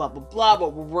well, blah, blah, blah,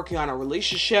 but we're working on a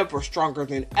relationship, we're stronger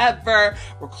than ever,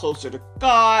 we're closer to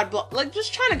God, blah, like,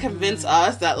 just trying to convince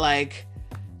us that, like,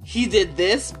 he did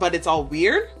this, but it's all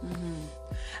weird.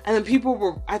 And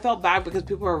then I felt bad because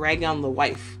people were ragging on the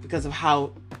wife because of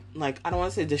how, like, I don't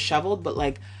want to say disheveled, but,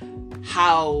 like,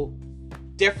 how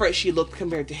different she looked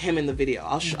compared to him in the video.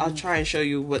 I'll try and show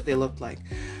you what they looked like.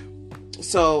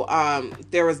 So,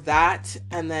 there was that,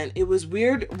 and then it was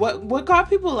weird. What got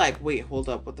people like, wait, hold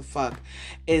up, what the fuck?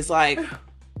 Is like,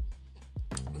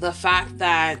 the fact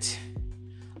that,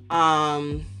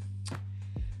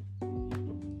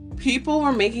 people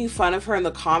were making fun of her in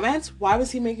the comments. Why was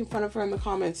he making fun of her in the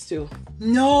comments too?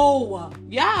 No.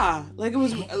 Yeah, like it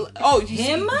was, oh,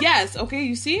 him? See? Yes, okay,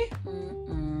 you see?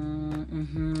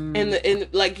 In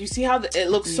like, you see how it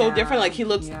looks so different, like he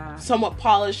looks somewhat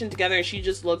polished and together, and she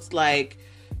just looks like,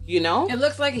 it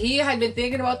looks like he had been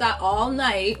thinking about that all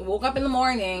night, woke up in the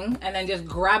morning, and then just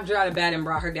grabbed her out of bed and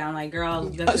brought her down, like, girl,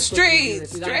 straight,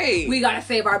 we gotta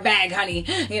save our bag, honey,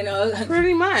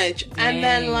 pretty much. Dang. And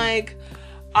then like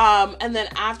and then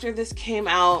after this came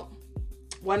out,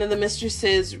 one of the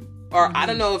mistresses, or I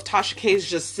don't know if Tasha K is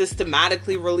just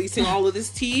systematically releasing all of this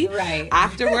tea right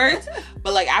afterwards.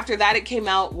 But like after that, it came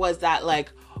out was that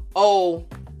like, oh,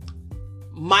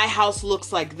 my house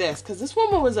looks like this. Because this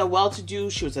woman was a well-to-do,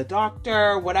 she was a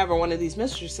doctor, whatever, one of these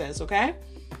mistresses, okay?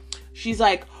 She's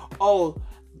like, oh,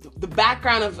 the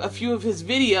background of a few of his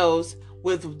videos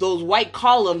with those white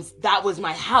columns, that was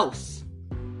my house.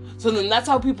 So then that's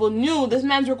how people knew this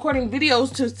man's recording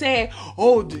videos to say,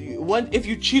 oh, if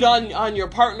you cheat on your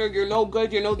partner, you're no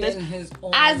good, you're no this.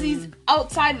 As he's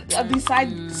outside of these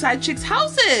side chicks'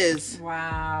 houses.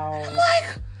 Wow. I'm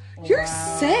like, you're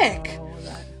sick.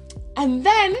 And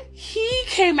then he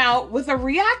came out with a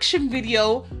reaction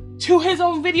video to his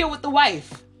own video with the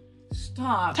wife.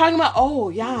 Stop. Talking about, oh,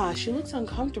 yeah, she looks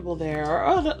uncomfortable there. Or,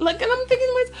 oh, like, and I'm thinking,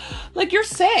 like, you're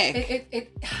sick.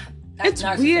 It's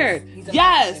weird.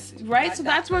 Yes, right? So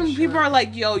that's when people are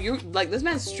like, yo, you're like, this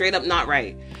man's straight up not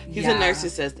right. He's a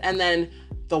narcissist. And then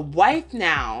the wife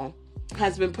now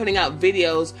has been putting out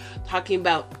videos talking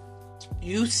about,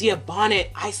 you see a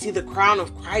bonnet, I see the crown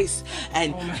of Christ,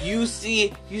 and you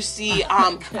see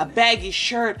a baggy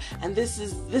shirt, and this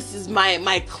is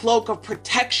my cloak of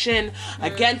protection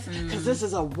against, because this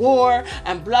is a war,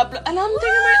 and blah blah. And I'm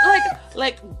thinking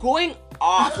like going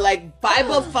off, like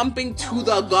Bible thumping to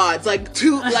the gods, like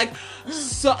to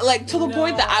the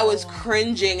point that I was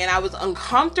cringing and I was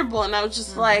uncomfortable, and I was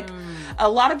just like, a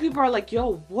lot of people are like,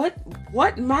 yo,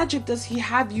 what magic does he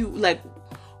have you, like,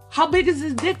 how big is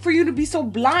his dick for you to be so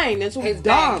blind and so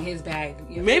dumb? His bag.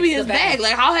 Maybe his bag.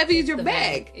 Like, how heavy is your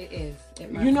bag? It is.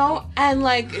 And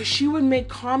like, she would make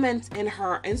comments in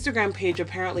her Instagram page,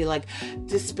 apparently, like,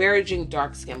 disparaging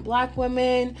dark-skinned black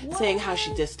women, saying how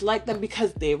she disliked them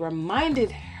because they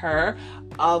reminded her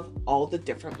of all the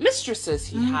different mistresses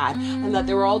he had, and that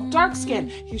they were all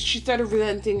dark-skinned. She started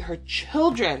resenting her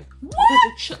children.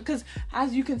 Because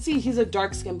as you can see, he's a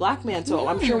dark-skinned black man, so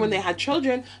I'm sure when they had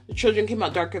children, the children came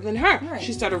out darker than her. Right.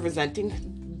 She started resenting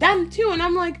them too, and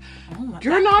I'm like,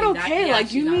 you're not okay.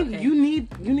 Like, you need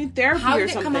therapy or something. How did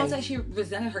it come out that she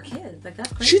resented her kids? Like,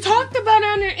 that's crazy. She talked about it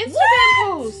on her Instagram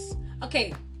post.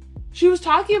 Okay. She was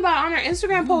talking about on her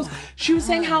Instagram post. She was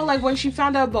saying how, like, when she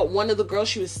found out about one of the girls,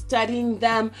 she was studying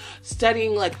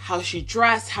like how she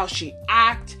dressed, how she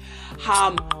act,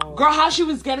 how she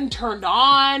was getting turned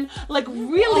on, like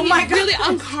really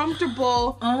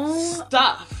uncomfortable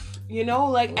stuff. You know,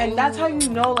 like, and that's how you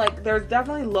know, like, there's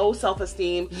definitely low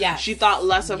self-esteem. Yes. She thought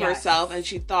less of herself, and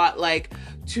she thought, like,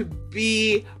 to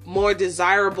be more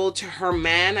desirable to her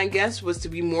man, I guess, was to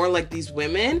be more like these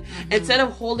women, instead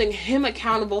of holding him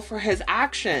accountable for his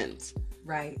actions.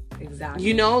 Right, exactly.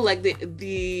 You know, like,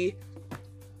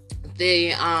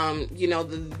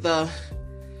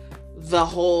 the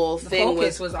whole thing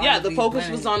was was on the focus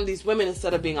was on these women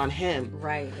instead of being on him.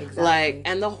 Right, exactly. Like,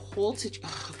 and the whole situation.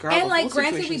 And like,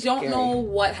 granted, we don't know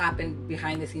what happened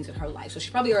behind the scenes in her life. So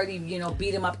she probably already,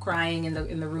 beat him up, crying in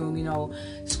the room.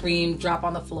 Screamed, drop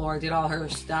on the floor, did all her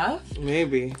stuff.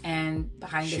 Maybe. And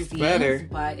behind the scenes, better.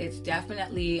 But it's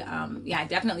definitely, it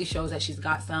definitely shows that she's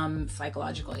got some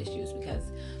psychological issues, because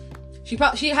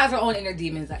she has her own inner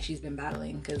demons that she's been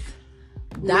battling. Because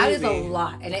that is a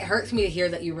lot, and it hurts me to hear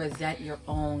that you resent your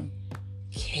own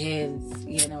kids.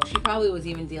 She probably was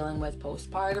even dealing with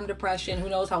postpartum depression. Who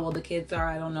knows how old the kids are?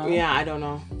 I don't know. Yeah, I don't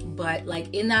know. But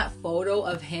like, in that photo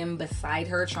of him beside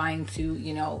her trying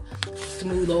to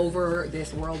smooth over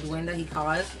this whirlwind that he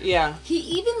caused, he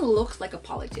even looks like a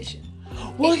politician.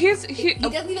 Well, he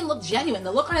doesn't even look genuine.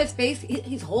 The look on his face,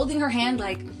 he's holding her hand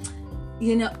like,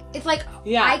 it's like,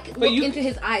 I look into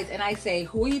his eyes and I say,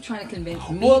 who are you trying to convince,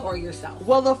 me or yourself?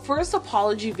 Well, the first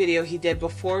apology video he did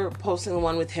before posting the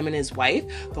one with him and his wife,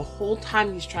 the whole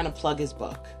time he's trying to plug his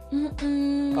book.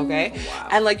 Okay? Wow.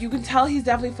 And like, you can tell he's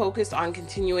definitely focused on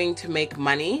continuing to make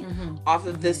money off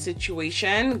of this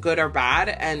situation, good or bad,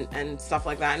 and stuff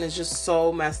like that. And it's just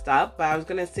so messed up. But I was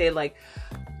going to say, like,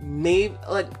 maybe,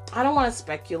 like, I don't want to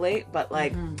speculate, but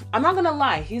like, I'm not gonna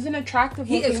lie, he's an attractive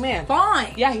looking man.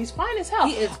 Fine. Yeah, he's fine as hell.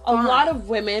 He is fine. A lot of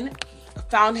women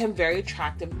found him very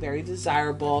attractive, very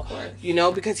desirable,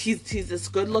 because he's this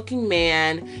good looking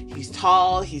man. He's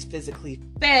tall, he's physically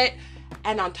fit,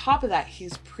 and on top of that,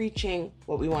 he's preaching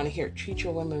what we want to hear: treat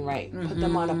your women right, put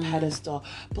them on a pedestal.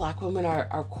 Black women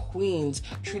are queens,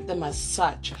 treat them as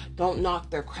such, don't knock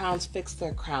their crowns, fix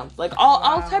their crowns, like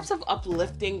all types of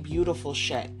uplifting, beautiful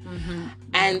shit.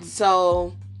 And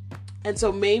so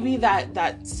maybe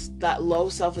that low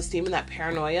self-esteem and that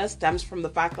paranoia stems from the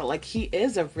fact that, like, he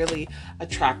is a really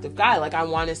attractive guy. Like, I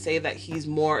want to say that he's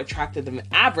more attractive than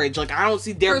average. Like, I don't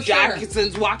see Derek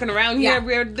Jackson's walking around here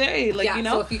every day. Like,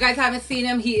 So if you guys haven't seen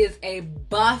him, he is a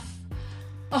buff,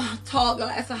 tall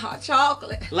glass of hot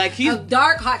chocolate. Like, he's a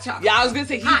dark hot chocolate. Yeah, I was gonna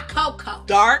say hot cocoa.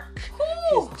 Dark.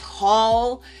 Ooh. He's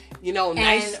tall.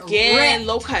 Nice skin, ripped.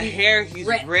 low cut hair. He's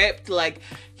ripped. Like,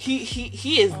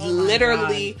 he is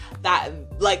literally that.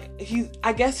 Like,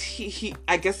 I guess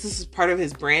this is part of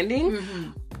his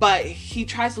branding. But he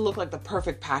tries to look like the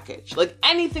perfect package. Like,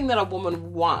 anything that a woman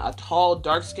would want: a tall,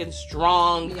 dark skinned,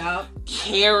 strong,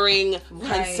 caring,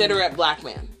 considerate black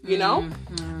man.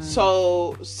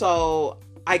 So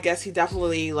I guess he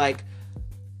definitely, like,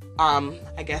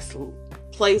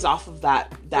 plays off of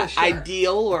that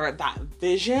ideal or that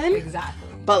vision. Exactly.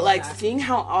 But like, seeing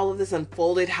how all of this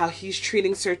unfolded, how he's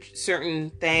treating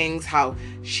certain things, how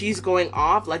she's going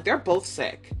off, like, they're both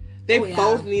sick. They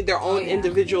both need their own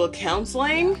individual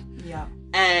counseling. Yeah.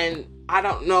 And I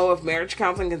don't know if marriage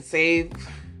counseling can save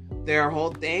their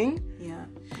whole thing. Yeah.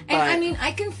 And I mean,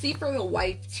 I can see for the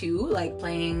wife too, like,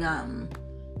 playing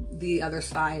the other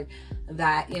side,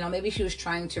 that maybe she was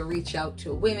trying to reach out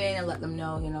to women and let them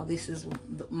know, this is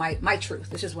my truth,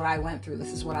 this is what I went through,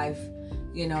 this is what I've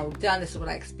done, this is what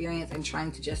I experienced, and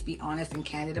trying to just be honest and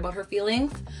candid about her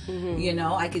feelings.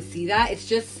 I could see that. It's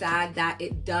just sad that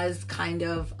it does kind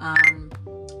of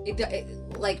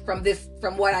like,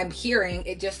 from what I'm hearing,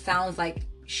 it just sounds like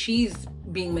she's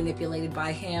being manipulated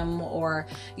by him, or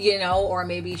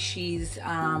maybe she's in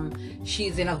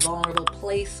a vulnerable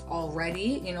place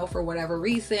already, for whatever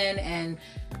reason, and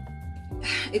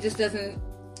it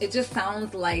just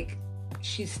sounds like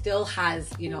she still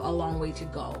has a long way to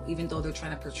go, even though they're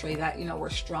trying to portray that we're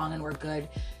strong and we're good.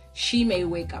 She may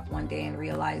wake up one day and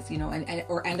realize,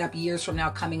 or end up years from now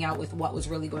coming out with what was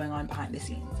really going on behind the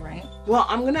scenes, right? Well,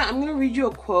 I'm gonna read you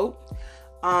a quote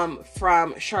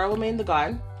from Charlemagne the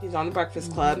God. He's on The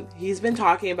Breakfast Club. He's been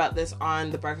talking about this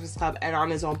on The Breakfast Club and on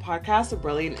his own podcast, The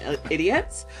Brilliant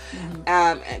Idiots.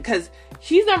 Because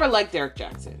he's never liked Derek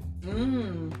Jackson.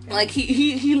 Like,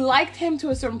 he liked him to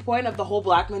a certain point of the whole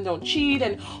black men don't cheat,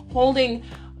 and holding,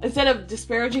 instead of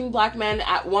disparaging black men,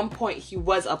 at one point he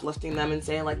was uplifting them and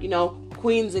saying, like,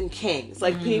 queens and kings,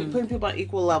 like, putting people on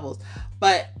equal levels.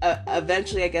 But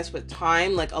eventually, I guess with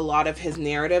time, like, a lot of his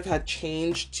narrative had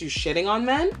changed to shitting on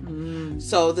men.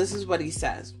 So this is what he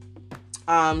says.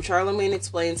 Charlemagne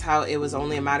explains how it was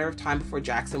only a matter of time before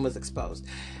Jackson was exposed.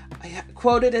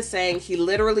 quoted as saying, he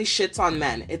literally shits on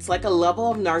men. It's like a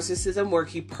level of narcissism where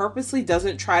he purposely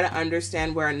doesn't try to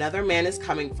understand where another man is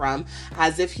coming from,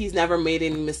 as if he's never made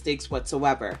any mistakes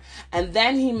whatsoever. And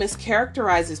then he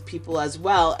mischaracterizes people as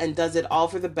well and does it all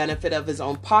for the benefit of his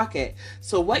own pocket.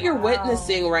 So what you're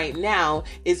witnessing right now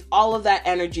is all of that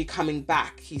energy coming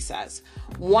back, he says.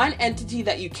 One entity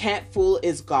that you can't fool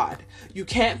is God. You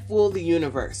can't fool the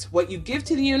universe. What you give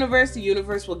to the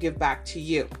universe will give back to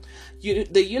you.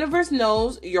 The universe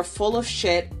knows you're full of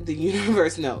shit. The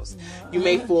universe knows. You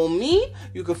may fool me,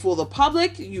 you could fool the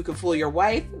public, you could fool your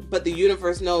wife, but the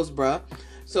universe knows, bruh.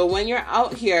 So when you're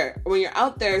out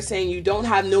there saying you don't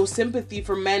have no sympathy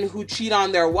for men who cheat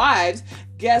on their wives,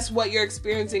 guess what you're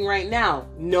experiencing right now?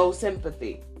 No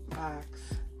sympathy. Facts.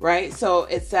 Right? So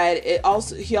it said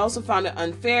he also found it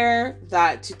unfair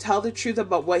that to tell the truth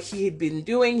about what he had been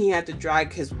doing, he had to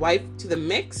drag his wife to the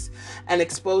mix and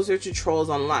expose her to trolls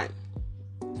online.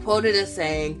 Quoted as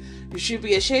saying, "You should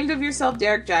be ashamed of yourself,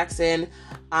 Derek Jackson."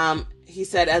 He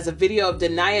said, as a video of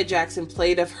Denia Jackson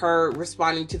played of her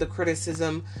responding to the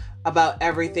criticism about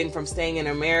everything from staying in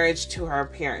her marriage to her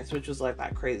appearance, which was like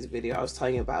that crazy video I was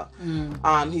telling you about.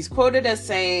 He's quoted as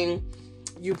saying,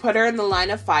 "You put her in the line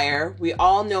of fire. We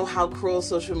all know how cruel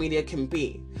social media can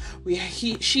be.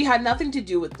 She had nothing to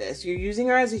do with this. You're using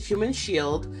her as a human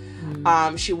shield.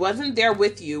 She wasn't there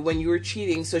with you when you were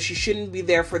cheating, so she shouldn't be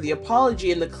there for the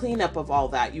apology and the cleanup of all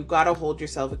that. You gotta hold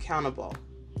yourself accountable."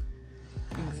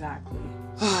 Exactly.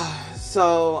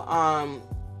 So,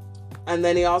 and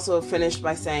then he also finished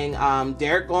by saying,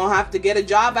 Derek gonna have to get a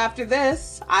job after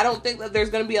this. I don't think that there's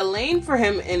gonna be a lane for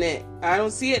him in it. I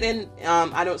don't see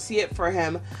it for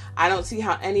him. I don't see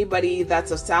how anybody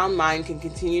that's of sound mind can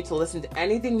continue to listen to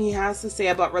anything he has to say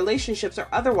about relationships or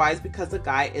otherwise, because the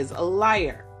guy is a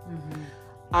liar.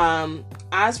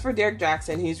 As for Derek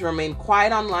Jackson, he's remained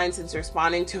quiet online since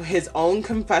responding to his own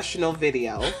confessional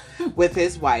video with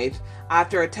his wife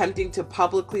after attempting to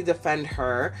publicly defend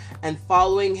her and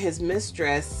following his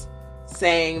mistress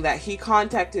saying that he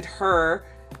contacted her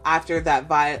after that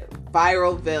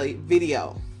viral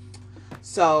video.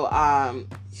 So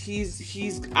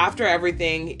he's after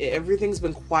everything's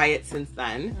been quiet since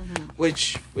then,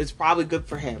 which is probably good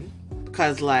for him,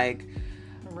 because like,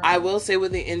 I will say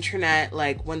with the internet,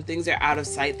 like, when things are out of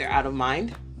sight, they're out of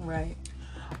mind. Right.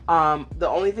 The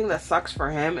only thing that sucks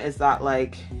for him is that,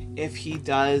 like, if he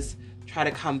does try to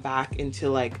come back into,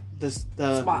 like, the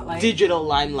spotlight, digital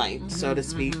limelight, so to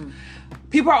speak,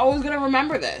 people are always going to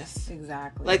remember this.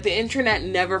 Exactly. Like, the internet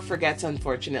never forgets,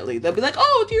 unfortunately. They'll be like,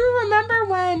 oh, do you remember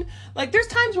when... Like, there's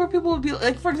times where people would be...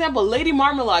 Like, for example, Lady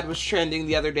Marmalade was trending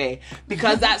the other day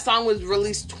because that song was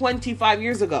released 25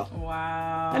 years ago.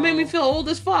 Wow. That made me feel old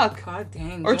as fuck. God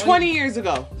dang. Or 20 years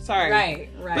ago. Sorry. Right.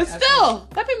 But still,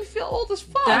 that made me feel old as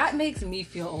fuck. That makes me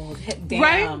feel old. Damn.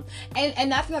 Right?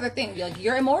 And that's another thing. Like,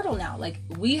 you're immortal now. Like,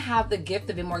 we have the gift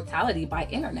of immortality by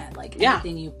internet. Like,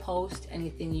 anything you post,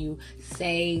 anything you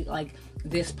say, like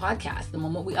this podcast, the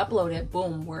moment we upload it,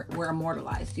 boom, we're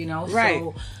immortalized, you know? Right.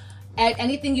 So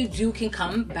anything you do can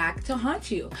come back to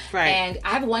haunt you. Right. And I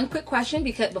have one quick question,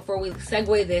 because before we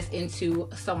segue this into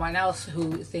someone else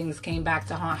who things came back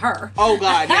to haunt her. Oh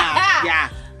God, yeah. Yeah.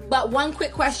 But one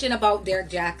quick question about Derek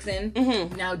Jackson.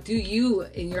 Now, do you,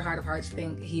 in your heart of hearts,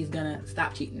 think he's gonna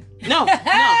stop cheating? No,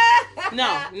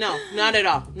 not at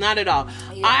all. Not at all.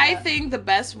 Yeah. I think the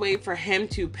best way for him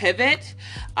to pivot,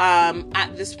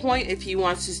 at this point, if he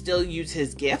wants to still use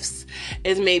his gifts,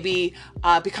 is maybe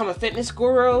become a fitness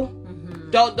guru.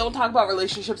 Don't talk about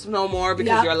relationships no more,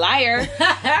 because you're a liar.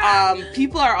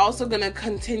 People are also gonna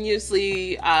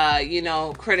continuously,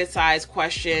 criticize,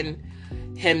 question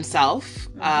himself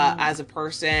as a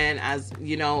person, as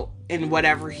in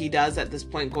whatever he does at this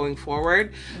point going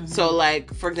forward. So,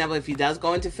 like, for example, if he does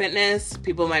go into fitness,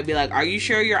 people might be like, are you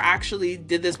sure you actually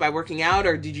did this by working out,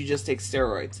 or did you just take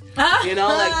steroids?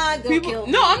 Like, people,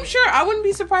 no, I'm sure. I wouldn't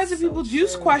be surprised if people do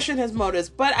question his motives,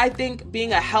 but I think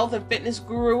being a health and fitness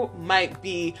guru might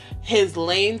be his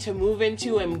lane to move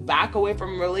into and back away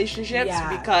from relationships,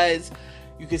 because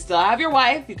you can still have your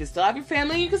wife, you can still have your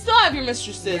family, you can still have your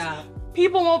mistresses.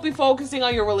 People won't be focusing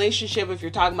on your relationship if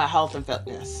you're talking about health and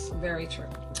fitness. Very true.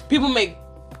 People may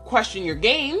question your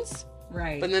gains,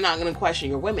 right, but they're not going to question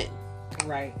your women.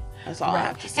 Right. That's all I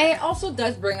have to say. And it also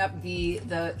does bring up the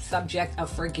subject of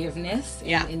forgiveness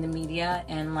in the media,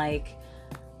 and like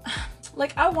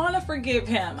I want to forgive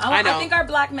him. I think our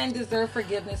black men deserve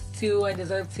forgiveness too, and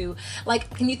deserve to, like,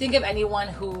 can you think of anyone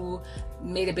who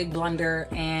made a big blunder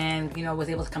and was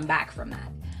able to come back from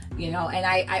that? you know. And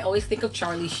I always think of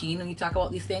Charlie Sheen when you talk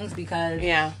about these things, because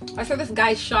yeah, I saw this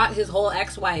guy shot his whole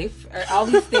ex-wife, or all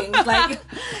these things. Like,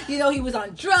 you know, he was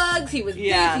on drugs, he was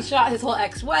this, he shot his whole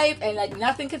ex-wife, and like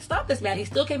nothing could stop this man. He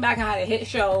still came back and had a hit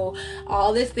show.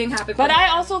 All this thing happened. But I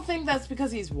also think that's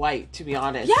because he's white, to be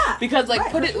honest. Yeah. Because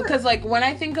like because like when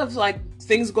I think of like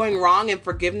things going wrong and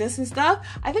forgiveness and stuff,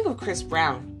 I think of Chris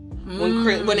Brown.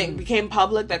 When it became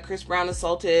public that Chris Brown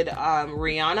assaulted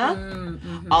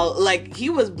Rihanna, like he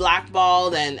was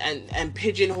blackballed and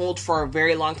pigeonholed for a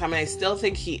very long time, and I still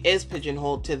think he is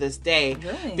pigeonholed to this day.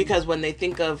 Really? Because when they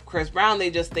think of Chris Brown,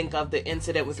 they just think of the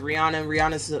incident with Rihanna, and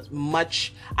Rihanna's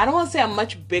I don't want to say a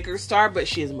much bigger star, but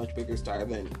she is a much bigger star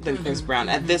than Chris Brown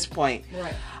at this point.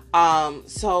 Right.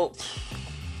 So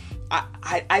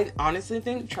I honestly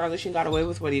think Charlie Sheen got away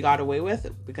with what he got away with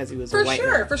because he was a white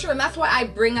man. For sure. And that's why I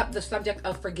bring up the subject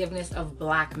of forgiveness of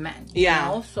black men. You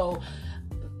know? So,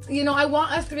 you know, I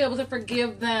want us to be able to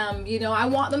forgive them. You know, I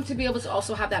want them to be able to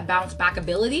also have that bounce back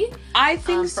ability. I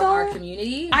think so. From our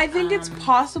community. I think it's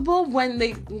possible when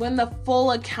the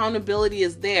full accountability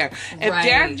is there. If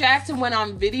Derek Jackson went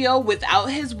on video without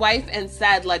his wife and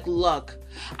said, like, look,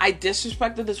 I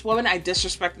disrespected this woman, I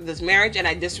disrespected this marriage, and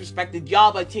I disrespected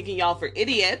y'all by taking y'all for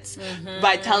idiots,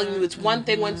 by telling you it's one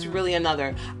thing when it's really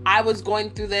another. I was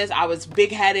going through this, I was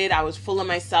big-headed, I was full of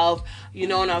myself, you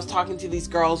know, and I was talking to these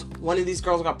girls. One of these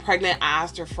girls got pregnant, I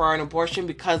asked her for an abortion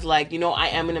because, like, you know, I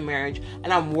am in a marriage,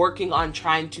 and I'm working on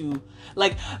trying to,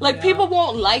 like people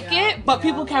won't like it, but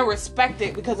people can respect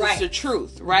it because it's the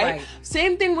truth, right?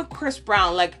 Same thing with Chris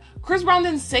Brown. Like, Chris Brown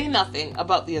didn't say nothing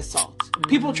about the assault.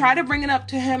 People try to bring it up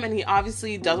to him, and he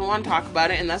obviously doesn't want to talk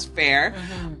about it, and that's fair.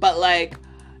 But, like,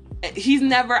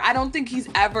 I don't think he's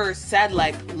ever said,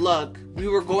 like, look, we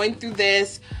were going through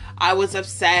this, I was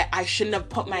upset, I shouldn't have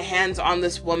put my hands on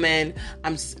this woman,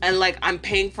 I'm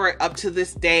paying for it up to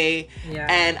this day,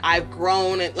 and I've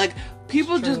grown, and, like,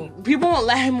 people won't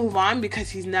let him move on because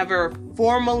he's never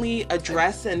formally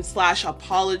addressed and /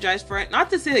 apologized for it. Not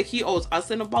to say that he owes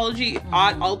us an apology.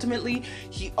 Ultimately,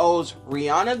 he owes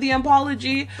Rihanna the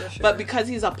apology. But because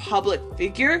he's a public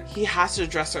figure, he has to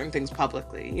address certain things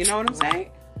publicly. You know what I'm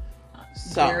saying?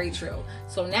 So. Very true.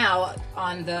 So now,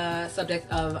 on the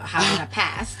subject of having a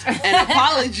past. And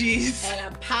apologies.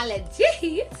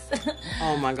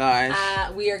 Oh my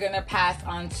gosh. We are going to pass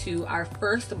on to our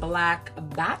first black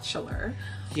bachelor.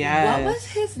 Yes. What was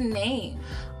his name?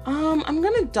 I'm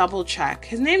going to double check.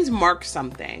 His name's Mark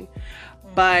something.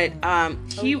 But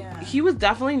he was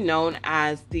definitely known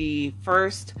as the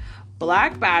first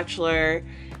black bachelor.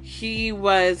 He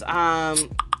was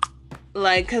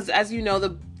because as you know,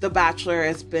 the Bachelor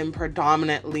has been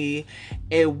predominantly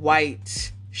a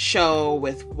white show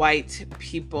with white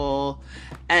people,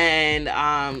 and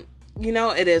you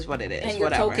know, it is what it is. And your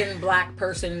token black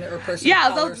person or person of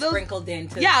color sprinkled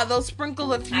into. Yeah, they'll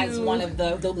sprinkle a few as one of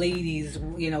the ladies,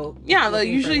 you know. Yeah, they'll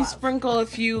usually sprinkle a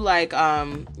few, like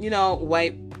you know,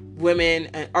 white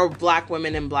women or black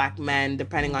women and black men,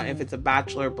 depending on if it's a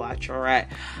bachelor or bachelorette.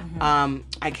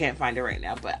 I can't find it right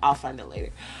now, but I'll find it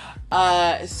later.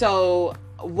 So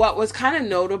what was kind of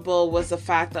notable was the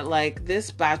fact that, like, this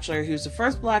bachelor, who's the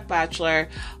first black bachelor,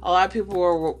 a lot of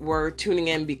people were tuning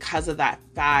in because of that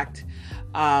fact.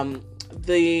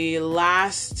 The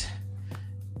last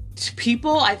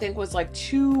people, I think, was like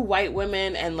 2 white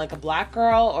women and like a black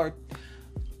girl, or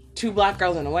 2 black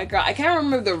girls and a white girl. I can't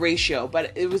remember the ratio,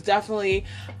 but it was definitely,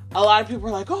 a lot of people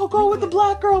were like, oh, go with the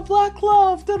black girl, black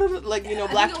love, like, you know,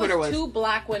 black Twitter was 2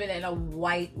 black women and a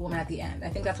white woman at the end. I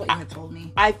think that's what you had told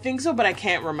me. I think so, but I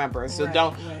can't remember, so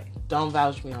don't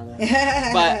vouch me on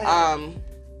that. But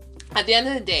at the end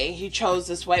of the day, he chose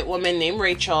this white woman named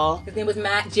Rachel. His name was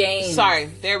Matt James. Sorry,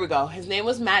 there we go. His name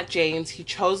was Matt James. He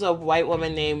chose a white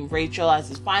woman named Rachel as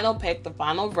his final pick, the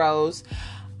final rose.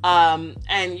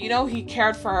 And, you know, he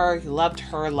cared for her. He loved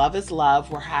her. Love is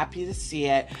love. We're happy to see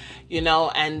it, you know,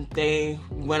 and they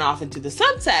went off into the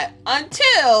sunset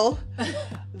until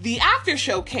the after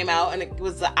show came out, and it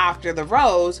was the After the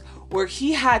Rose, where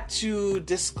he had to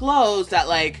disclose that,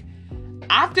 like,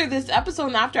 after this episode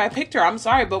and after I picked her, I'm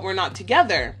sorry, but we're not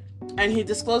together. And he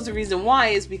disclosed the reason why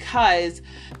is because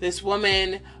this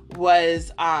woman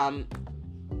was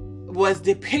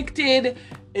depicted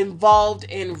involved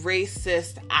in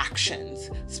racist actions,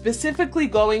 specifically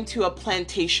going to a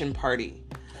plantation party.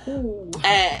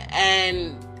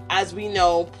 And as we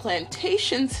know,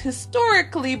 plantations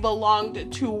historically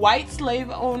belonged to white slave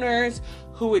owners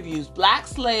who would use black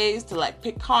slaves to, like,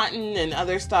 pick cotton and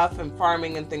other stuff and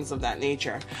farming and things of that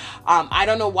nature. I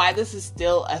don't know why this is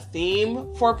still a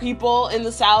theme for people in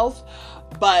the South,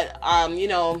 but you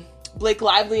know, Blake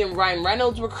Lively and Ryan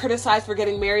Reynolds were criticized for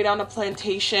getting married on a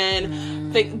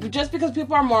plantation. Just because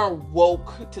people are more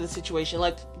woke to the situation.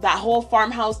 Like, that whole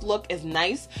farmhouse look is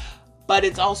nice, but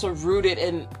it's also rooted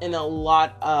in a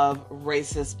lot of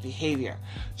racist behavior.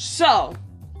 So,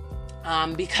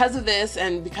 because of this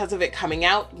and because of it coming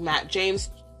out, Matt James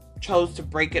chose to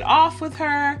break it off with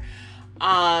her.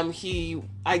 He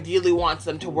ideally wants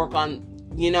them to work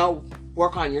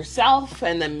on yourself,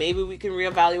 and then maybe we can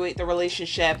reevaluate the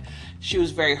relationship. She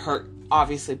was very hurt,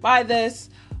 obviously, by this,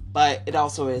 but it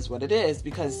also is what it is,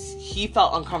 because he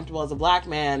felt uncomfortable as a black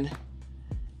man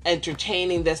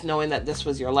entertaining this, knowing that this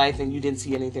was your life and you didn't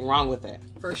see anything wrong with it.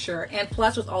 For sure. And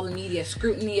plus, with all the media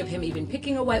scrutiny of him even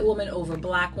picking a white woman over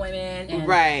black women, and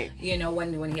right,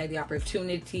 when he had the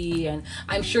opportunity, and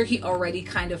I'm sure he already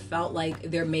kind of felt like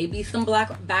there may be some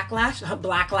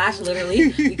blacklash, literally,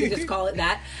 you could just call it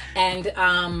that. And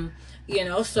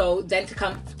so then to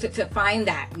come to find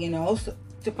that,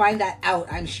 to find that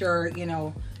out, I'm sure,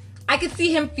 I could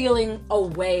see him feeling a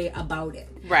way about it.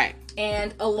 Right.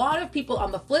 And a lot of people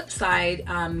on the flip side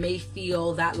may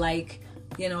feel that, like,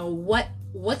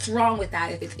 what's wrong with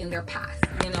that if it's in their past?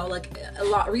 Like, a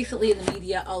lot recently in the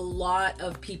media, a lot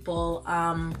of people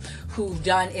who've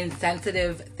done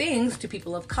insensitive things to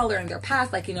people of color in their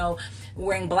past, like,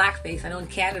 wearing blackface. I know in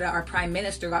Canada, our prime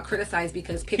minister got criticized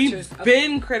because pictures He's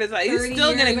been criticized. He's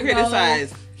still getting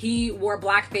criticized. He wore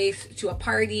blackface to a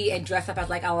party and dressed up as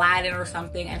like Aladdin or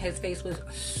something, and his face was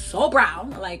so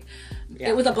brown, like,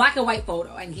 it was a black and white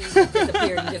photo, and he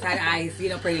disappeared and just had eyes,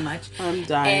 pretty much. I'm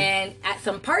dying. And at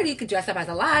some party, he could dress up as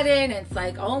Aladdin, and it's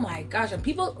like, oh my gosh, and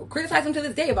people criticize him to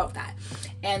this day about that.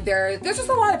 And there's just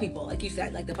a lot of people, like you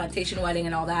said, like the plantation wedding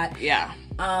and all that. Yeah.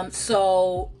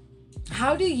 So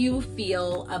how do you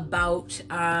feel about,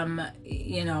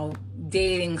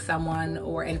 dating someone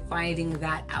and finding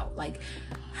that out? Like,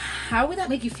 how would that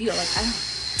make you feel? Like,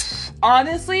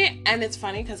 honestly, and it's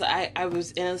funny because I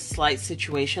was in a slight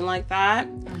situation like that,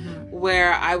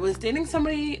 where I was dating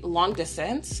somebody long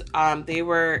distance. They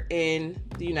were in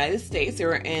the United States. They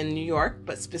were in New York,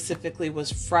 but specifically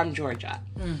was from Georgia.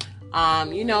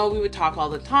 We would talk all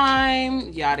the time,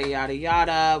 yada, yada,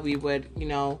 yada. We would,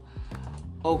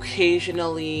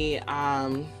 occasionally,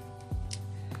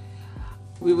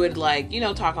 we would,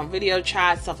 talk on video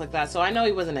chat, stuff like that. So I know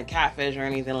he wasn't a catfish or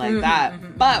anything like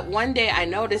that. But one day I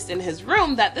noticed in his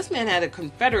room that this man had a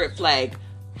Confederate flag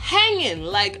hanging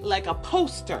like a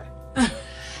poster.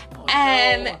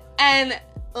 And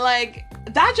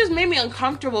that just made me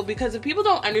uncomfortable, because if people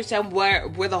don't understand where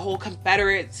the whole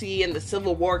Confederacy and the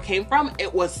Civil War came from,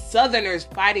 it was Southerners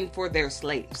fighting for their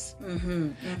slaves.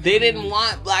 They didn't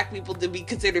want black people to be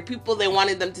considered people. They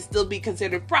wanted them to still be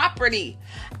considered property.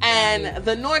 And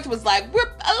the North was like, we're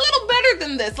a little better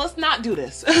than this. Let's not do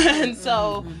this. And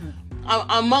so,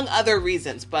 among other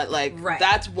reasons, but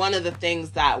that's one of the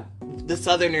things that the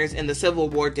Southerners in the Civil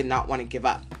War did not want to give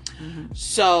up.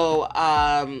 So,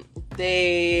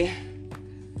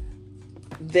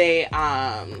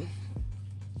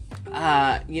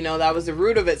 that was the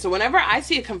root of it. So whenever I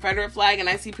see a Confederate flag and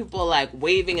I see people like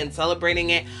waving and celebrating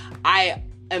it, I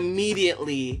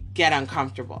immediately get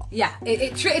uncomfortable. Yeah,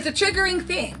 it's a triggering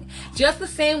thing. Just the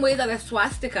same way that a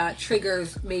swastika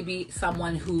triggers maybe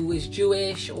someone who is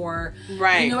Jewish or,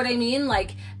 right. You know what I mean?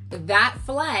 Like, that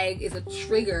flag is a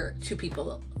trigger to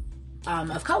people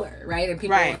of color, right? And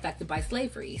people affected by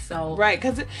slavery. So right,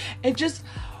 because it just.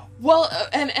 Well,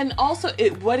 and also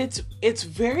it's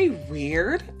very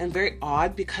weird and very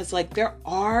odd, because like there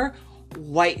are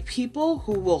white people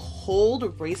who will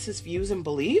hold racist views and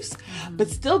beliefs, but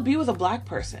still be with a black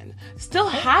person, still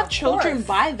have children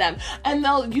by them, and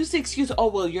they'll use the excuse, oh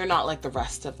well, you're not like the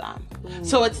rest of them.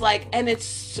 So it's like, and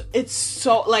it's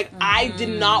so like, I did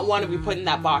not want to be put in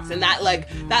that box, and that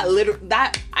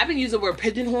I've been using the word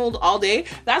pigeonholed all day.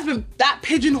 That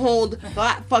pigeonholed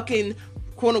that fucking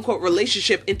quote unquote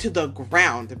relationship into the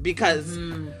ground, because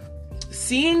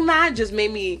seeing that just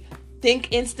made me think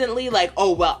instantly like,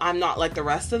 oh well, I'm not like the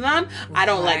rest of them. I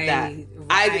don't like that.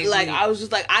 I was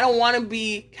just like, I don't want to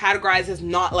be categorized as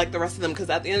not like the rest of them,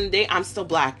 because at the end of the day, I'm still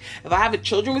black. If I have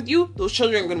children with you, those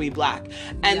children are going to be black.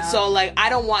 And so like, I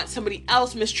don't want somebody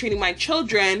else mistreating my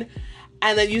children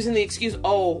and then using the excuse,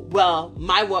 oh well,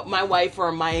 my wife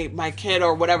or my kid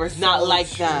or whatever is not like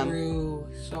them.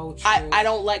 So true. I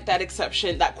don't like that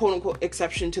exception, that quote unquote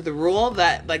exception to the rule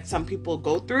that like some people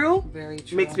go through. Very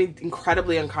true. Makes me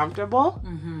incredibly uncomfortable.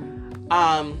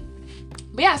 But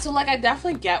yeah, so like I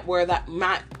definitely get where that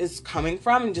Matt is coming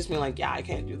from, and just being like, yeah, I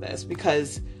can't do this,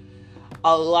 because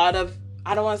I don't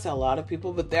want to say a lot of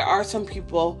people, but there are some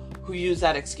people who use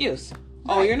that excuse.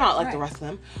 Oh, you're not like the rest of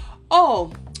them.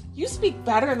 Oh, you speak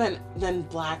better than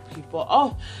black people.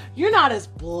 Oh, you're not as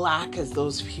black as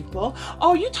those people.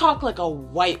 Oh, you talk like a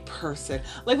white person.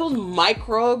 Like those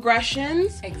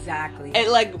microaggressions. Exactly. And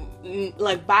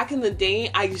like back in the day,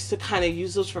 I used to kind of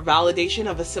use those for validation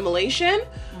of assimilation.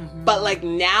 Mm-hmm. But like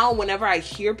now, whenever I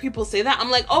hear people say that, I'm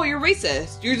like, oh, you're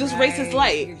racist. You're just racist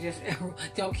light. You just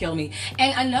don't kill me.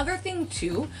 And another thing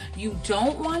too, you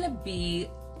don't want to be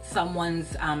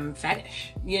someone's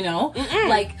fetish, you know? Mm-mm.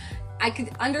 Like, I could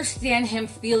understand him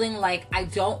feeling like,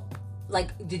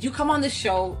 did you come on the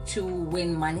show to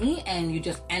win money and you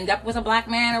just end up with a black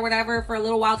man or whatever for a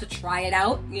little while to try it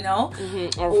out, you know?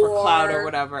 Mm-hmm. Or for clout or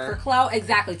whatever. For clout,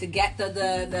 exactly, to get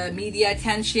the media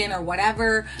attention or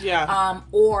whatever. Yeah.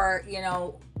 Or, you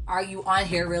know, are you on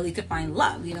here really to find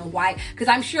love? You know, why? Because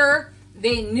I'm sure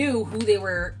they knew who they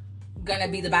were going to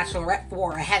be the bachelorette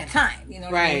for ahead of time, you know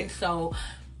what I mean? So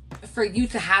for you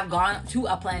to have gone to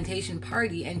a plantation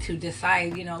party and to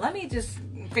decide, you know, let me just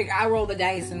figure, I'll roll the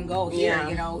dice and go here,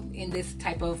 you know, in this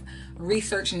type of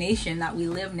research nation that we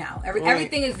live now.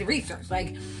 Everything is research.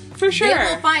 Like, for sure. They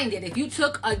will find it. If you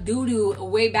took a doo-doo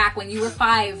way back when you were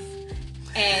 5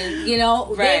 and, you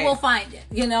know, they will find it,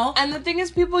 you know? And the thing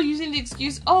is, people using the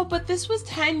excuse, oh, but this was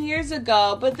 10 years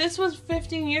ago, but this was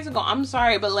 15 years ago. I'm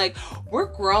sorry, but like, we're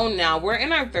grown now. We're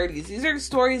in our 30s. These are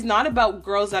stories not about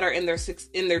girls that are in their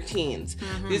teens.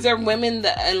 Mm-hmm. These are women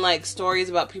and like stories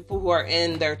about people who are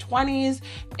in their 20s,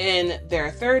 in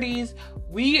their 30s.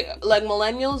 We, like,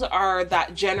 millennials are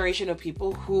that generation of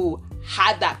people who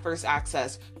had that first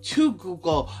access to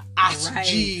Google, Ask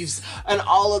Jeeves, and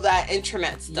all of that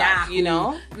internet stuff, you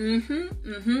know?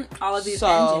 All of these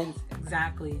engines.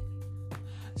 Exactly.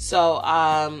 So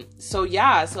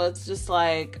it's just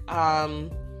like,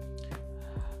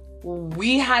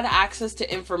 we had access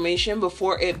to information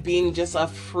before it being just a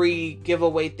free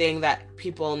giveaway thing that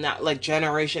people now, like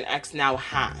Generation X now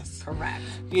has. Correct.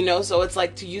 You know, so it's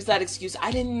like, to use that excuse,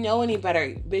 I didn't know any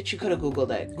better. Bitch, you could have Googled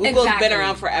it. Google's been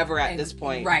around forever at this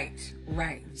point. Right.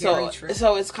 Very true.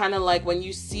 So it's kind of like when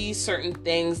you see certain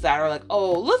things that are like,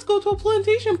 oh, let's go to a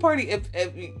plantation party. If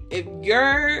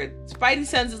your spidey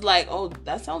sense is like, oh,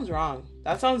 that sounds wrong.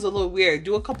 That sounds a little weird.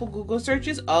 Do a couple Google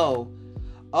searches. Oh,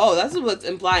 that's what's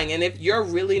implying. And if you're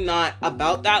really not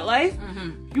about that life,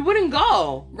 you wouldn't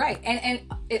go. Right. And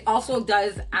it also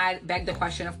does beg the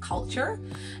question of culture,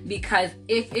 because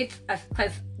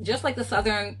because just like the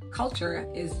Southern culture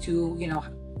is to, you know,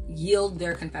 yield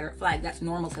their Confederate flag, that's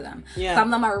normal to them. Yeah. Some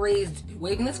of them are raised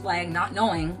waving this flag, not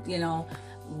knowing, you know,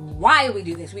 why we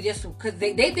do this. We just, because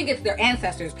they think it's their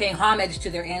ancestors, paying homage to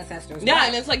their ancestors. Yeah,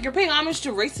 and it's like, you're paying homage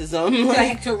to racism.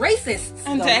 To racists.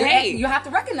 And to hate. You have to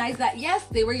recognize that, yes,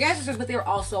 they were your ancestors, but they were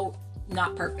also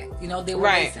not perfect. You know, they were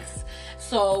racist.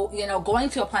 So, you know, going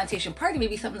to a plantation party may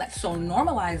be something that's so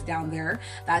normalized down there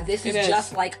that this is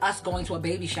just like us going to a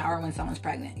baby shower when someone's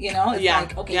pregnant. You know? It's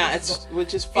like, okay.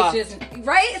 Which is fucked.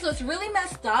 Right? So it's really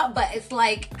messed up, but it's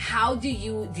like, how do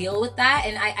you deal with that?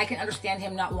 And I can understand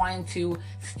him not wanting to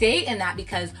stay in that,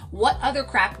 because what other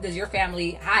crap does your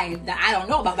family hide that I don't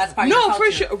know about? That's part of your culture.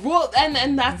 For sure. Well,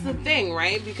 and that's the thing,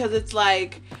 right? Because it's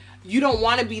like, you don't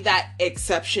want to be that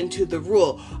exception to the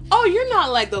rule. Oh, you're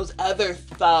not like those other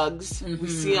thugs we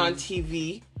see on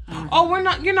TV. Oh,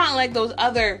 you're not like those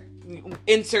other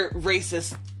insert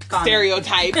racist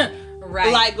stereotype.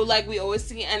 Right. Like we always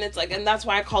see. And it's like, and that's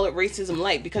why I call it racism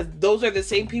light, because those are the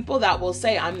same people that will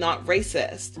say, I'm not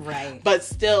racist. Right. But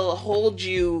still hold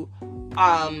you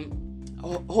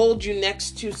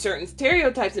next to certain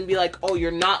stereotypes and be like, oh,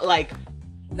 you're not like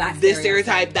this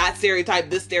stereotype, that stereotype,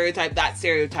 this stereotype, that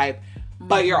stereotype,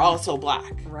 but you're also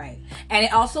black. Right. And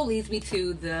it also leads me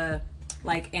to the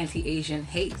like anti-Asian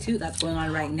hate too that's going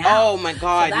on right now. Oh my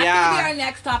God, so that's gonna be our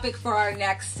next topic for our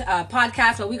next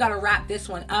podcast, but we gotta wrap this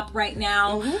one up right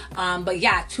now. But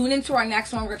yeah, tune into our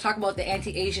next one. We're gonna talk about the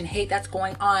anti-Asian hate that's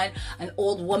going on. An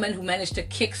old woman who managed to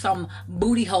kick some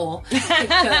booty hole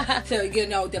to you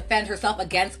know, defend herself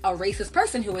against a racist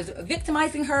person who is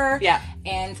victimizing her. Yeah.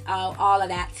 And all of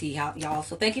that tea, y'all.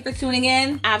 So thank you for tuning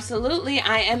in. Absolutely.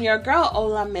 I am your girl,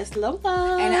 Ola Miss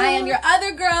Lola. And I am your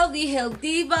other girl, the Hill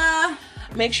Diva.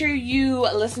 Make sure you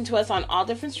listen to us on all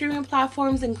different streaming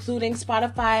platforms, including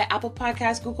Spotify, Apple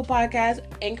Podcasts, Google Podcasts,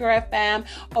 Anchor FM,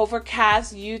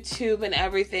 Overcast, YouTube, and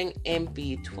everything in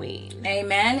between.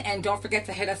 Amen. And don't forget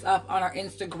to hit us up on our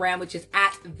Instagram, which is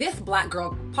at This Black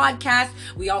Girl Podcast.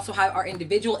 We also have our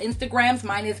individual Instagrams.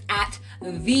 Mine is at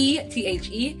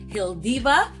THE Hill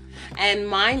Diva. And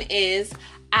mine is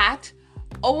at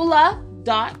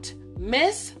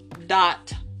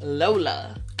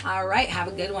Ola.miss.Lola. All right. Have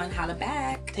a good one. Holla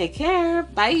back. Take care.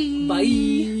 Bye.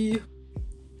 Bye.